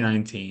Smash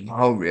 2019.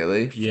 Oh,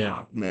 really? Yeah.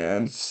 Fuck,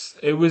 man.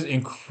 It was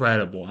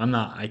incredible.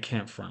 I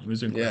can't front. It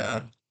was incredible.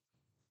 Yeah.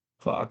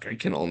 Fuck, I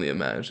can only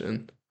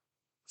imagine.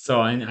 So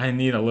I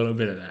need a little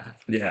bit of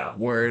that. Yeah,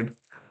 word.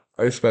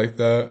 I respect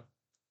that.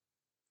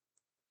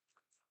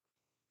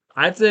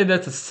 I'd say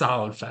that's a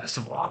solid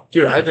festival.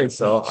 Dude, I think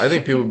so. I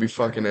think people would be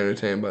fucking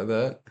entertained by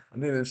that. I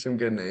think there's some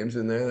good names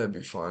in there. That'd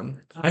be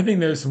fun. I think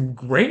there's some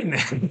great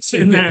names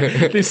in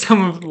there. There's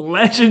some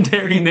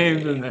legendary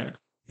names in there.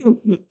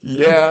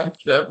 Yeah,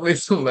 definitely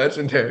some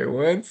legendary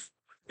ones.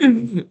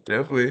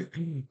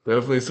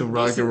 Definitely some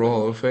rock and roll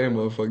Hall of Fame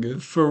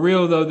motherfuckers. For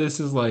real though, this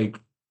is like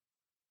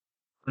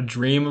a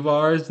dream of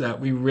ours that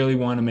we really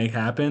want to make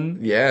happen.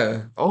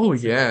 Yeah. Oh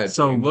yeah.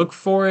 So dude. look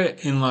for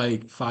it in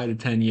like 5 to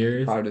 10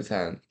 years 5 to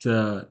 10.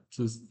 to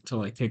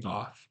like take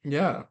off.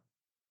 Yeah.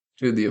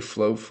 Dude, the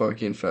Afloat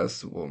fucking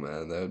festival,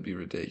 man. That would be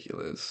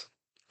ridiculous.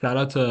 Shout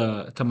out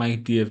to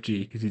Mike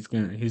DFG because he's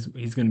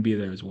gonna be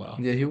there as well.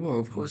 Yeah, he will.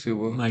 Of course he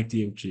will. Mike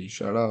DFG.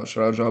 Shout out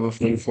Jabba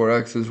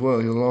 44X as well.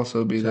 He'll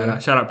also be there.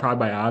 Shout out Prod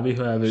by Avi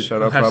who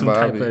Shout who out have Prod some by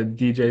type Avi. of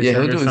DJ Yeah,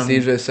 set he'll or do his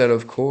something. DJ set,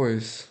 of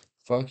course.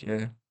 Fuck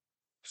yeah.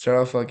 Shout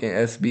out fucking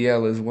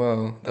SBL as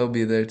well. They'll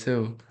be there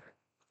too.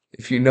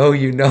 If you know,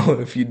 you know.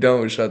 If you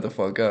don't, shut the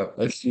fuck up.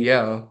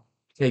 SBL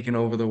taking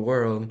over the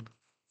world.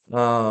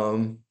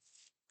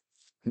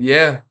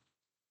 Yeah.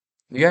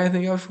 You got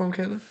anything else for him,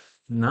 Caleb?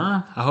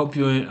 Nah, I hope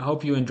you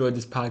enjoyed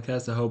this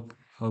podcast. I hope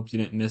you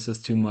didn't miss us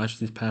too much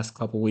these past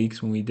couple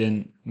weeks when we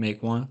didn't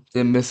make one.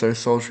 Didn't miss our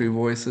sultry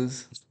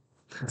voices.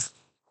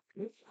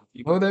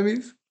 You know what that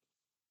means?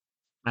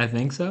 I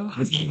think so.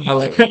 I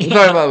like it. We'll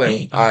talk about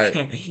it later.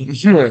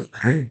 All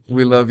right.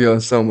 We love y'all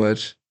so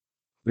much.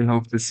 We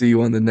hope to see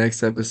you on the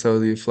next episode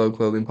of the Flow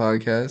Clothing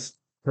Podcast.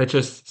 Catch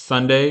us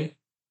Sunday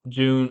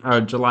June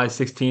or July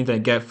 16th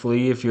at Get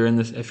Flea. If you're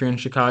in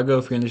Chicago,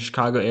 if you're in the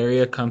Chicago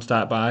area, come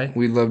stop by,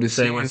 We'd love to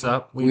say see you. what's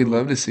up. We'd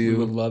love to see We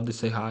would you. love to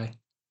say hi.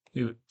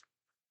 We would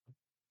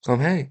Come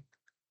hang.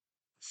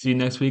 see you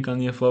next week on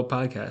the Afloat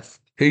podcast.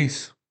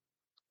 Peace.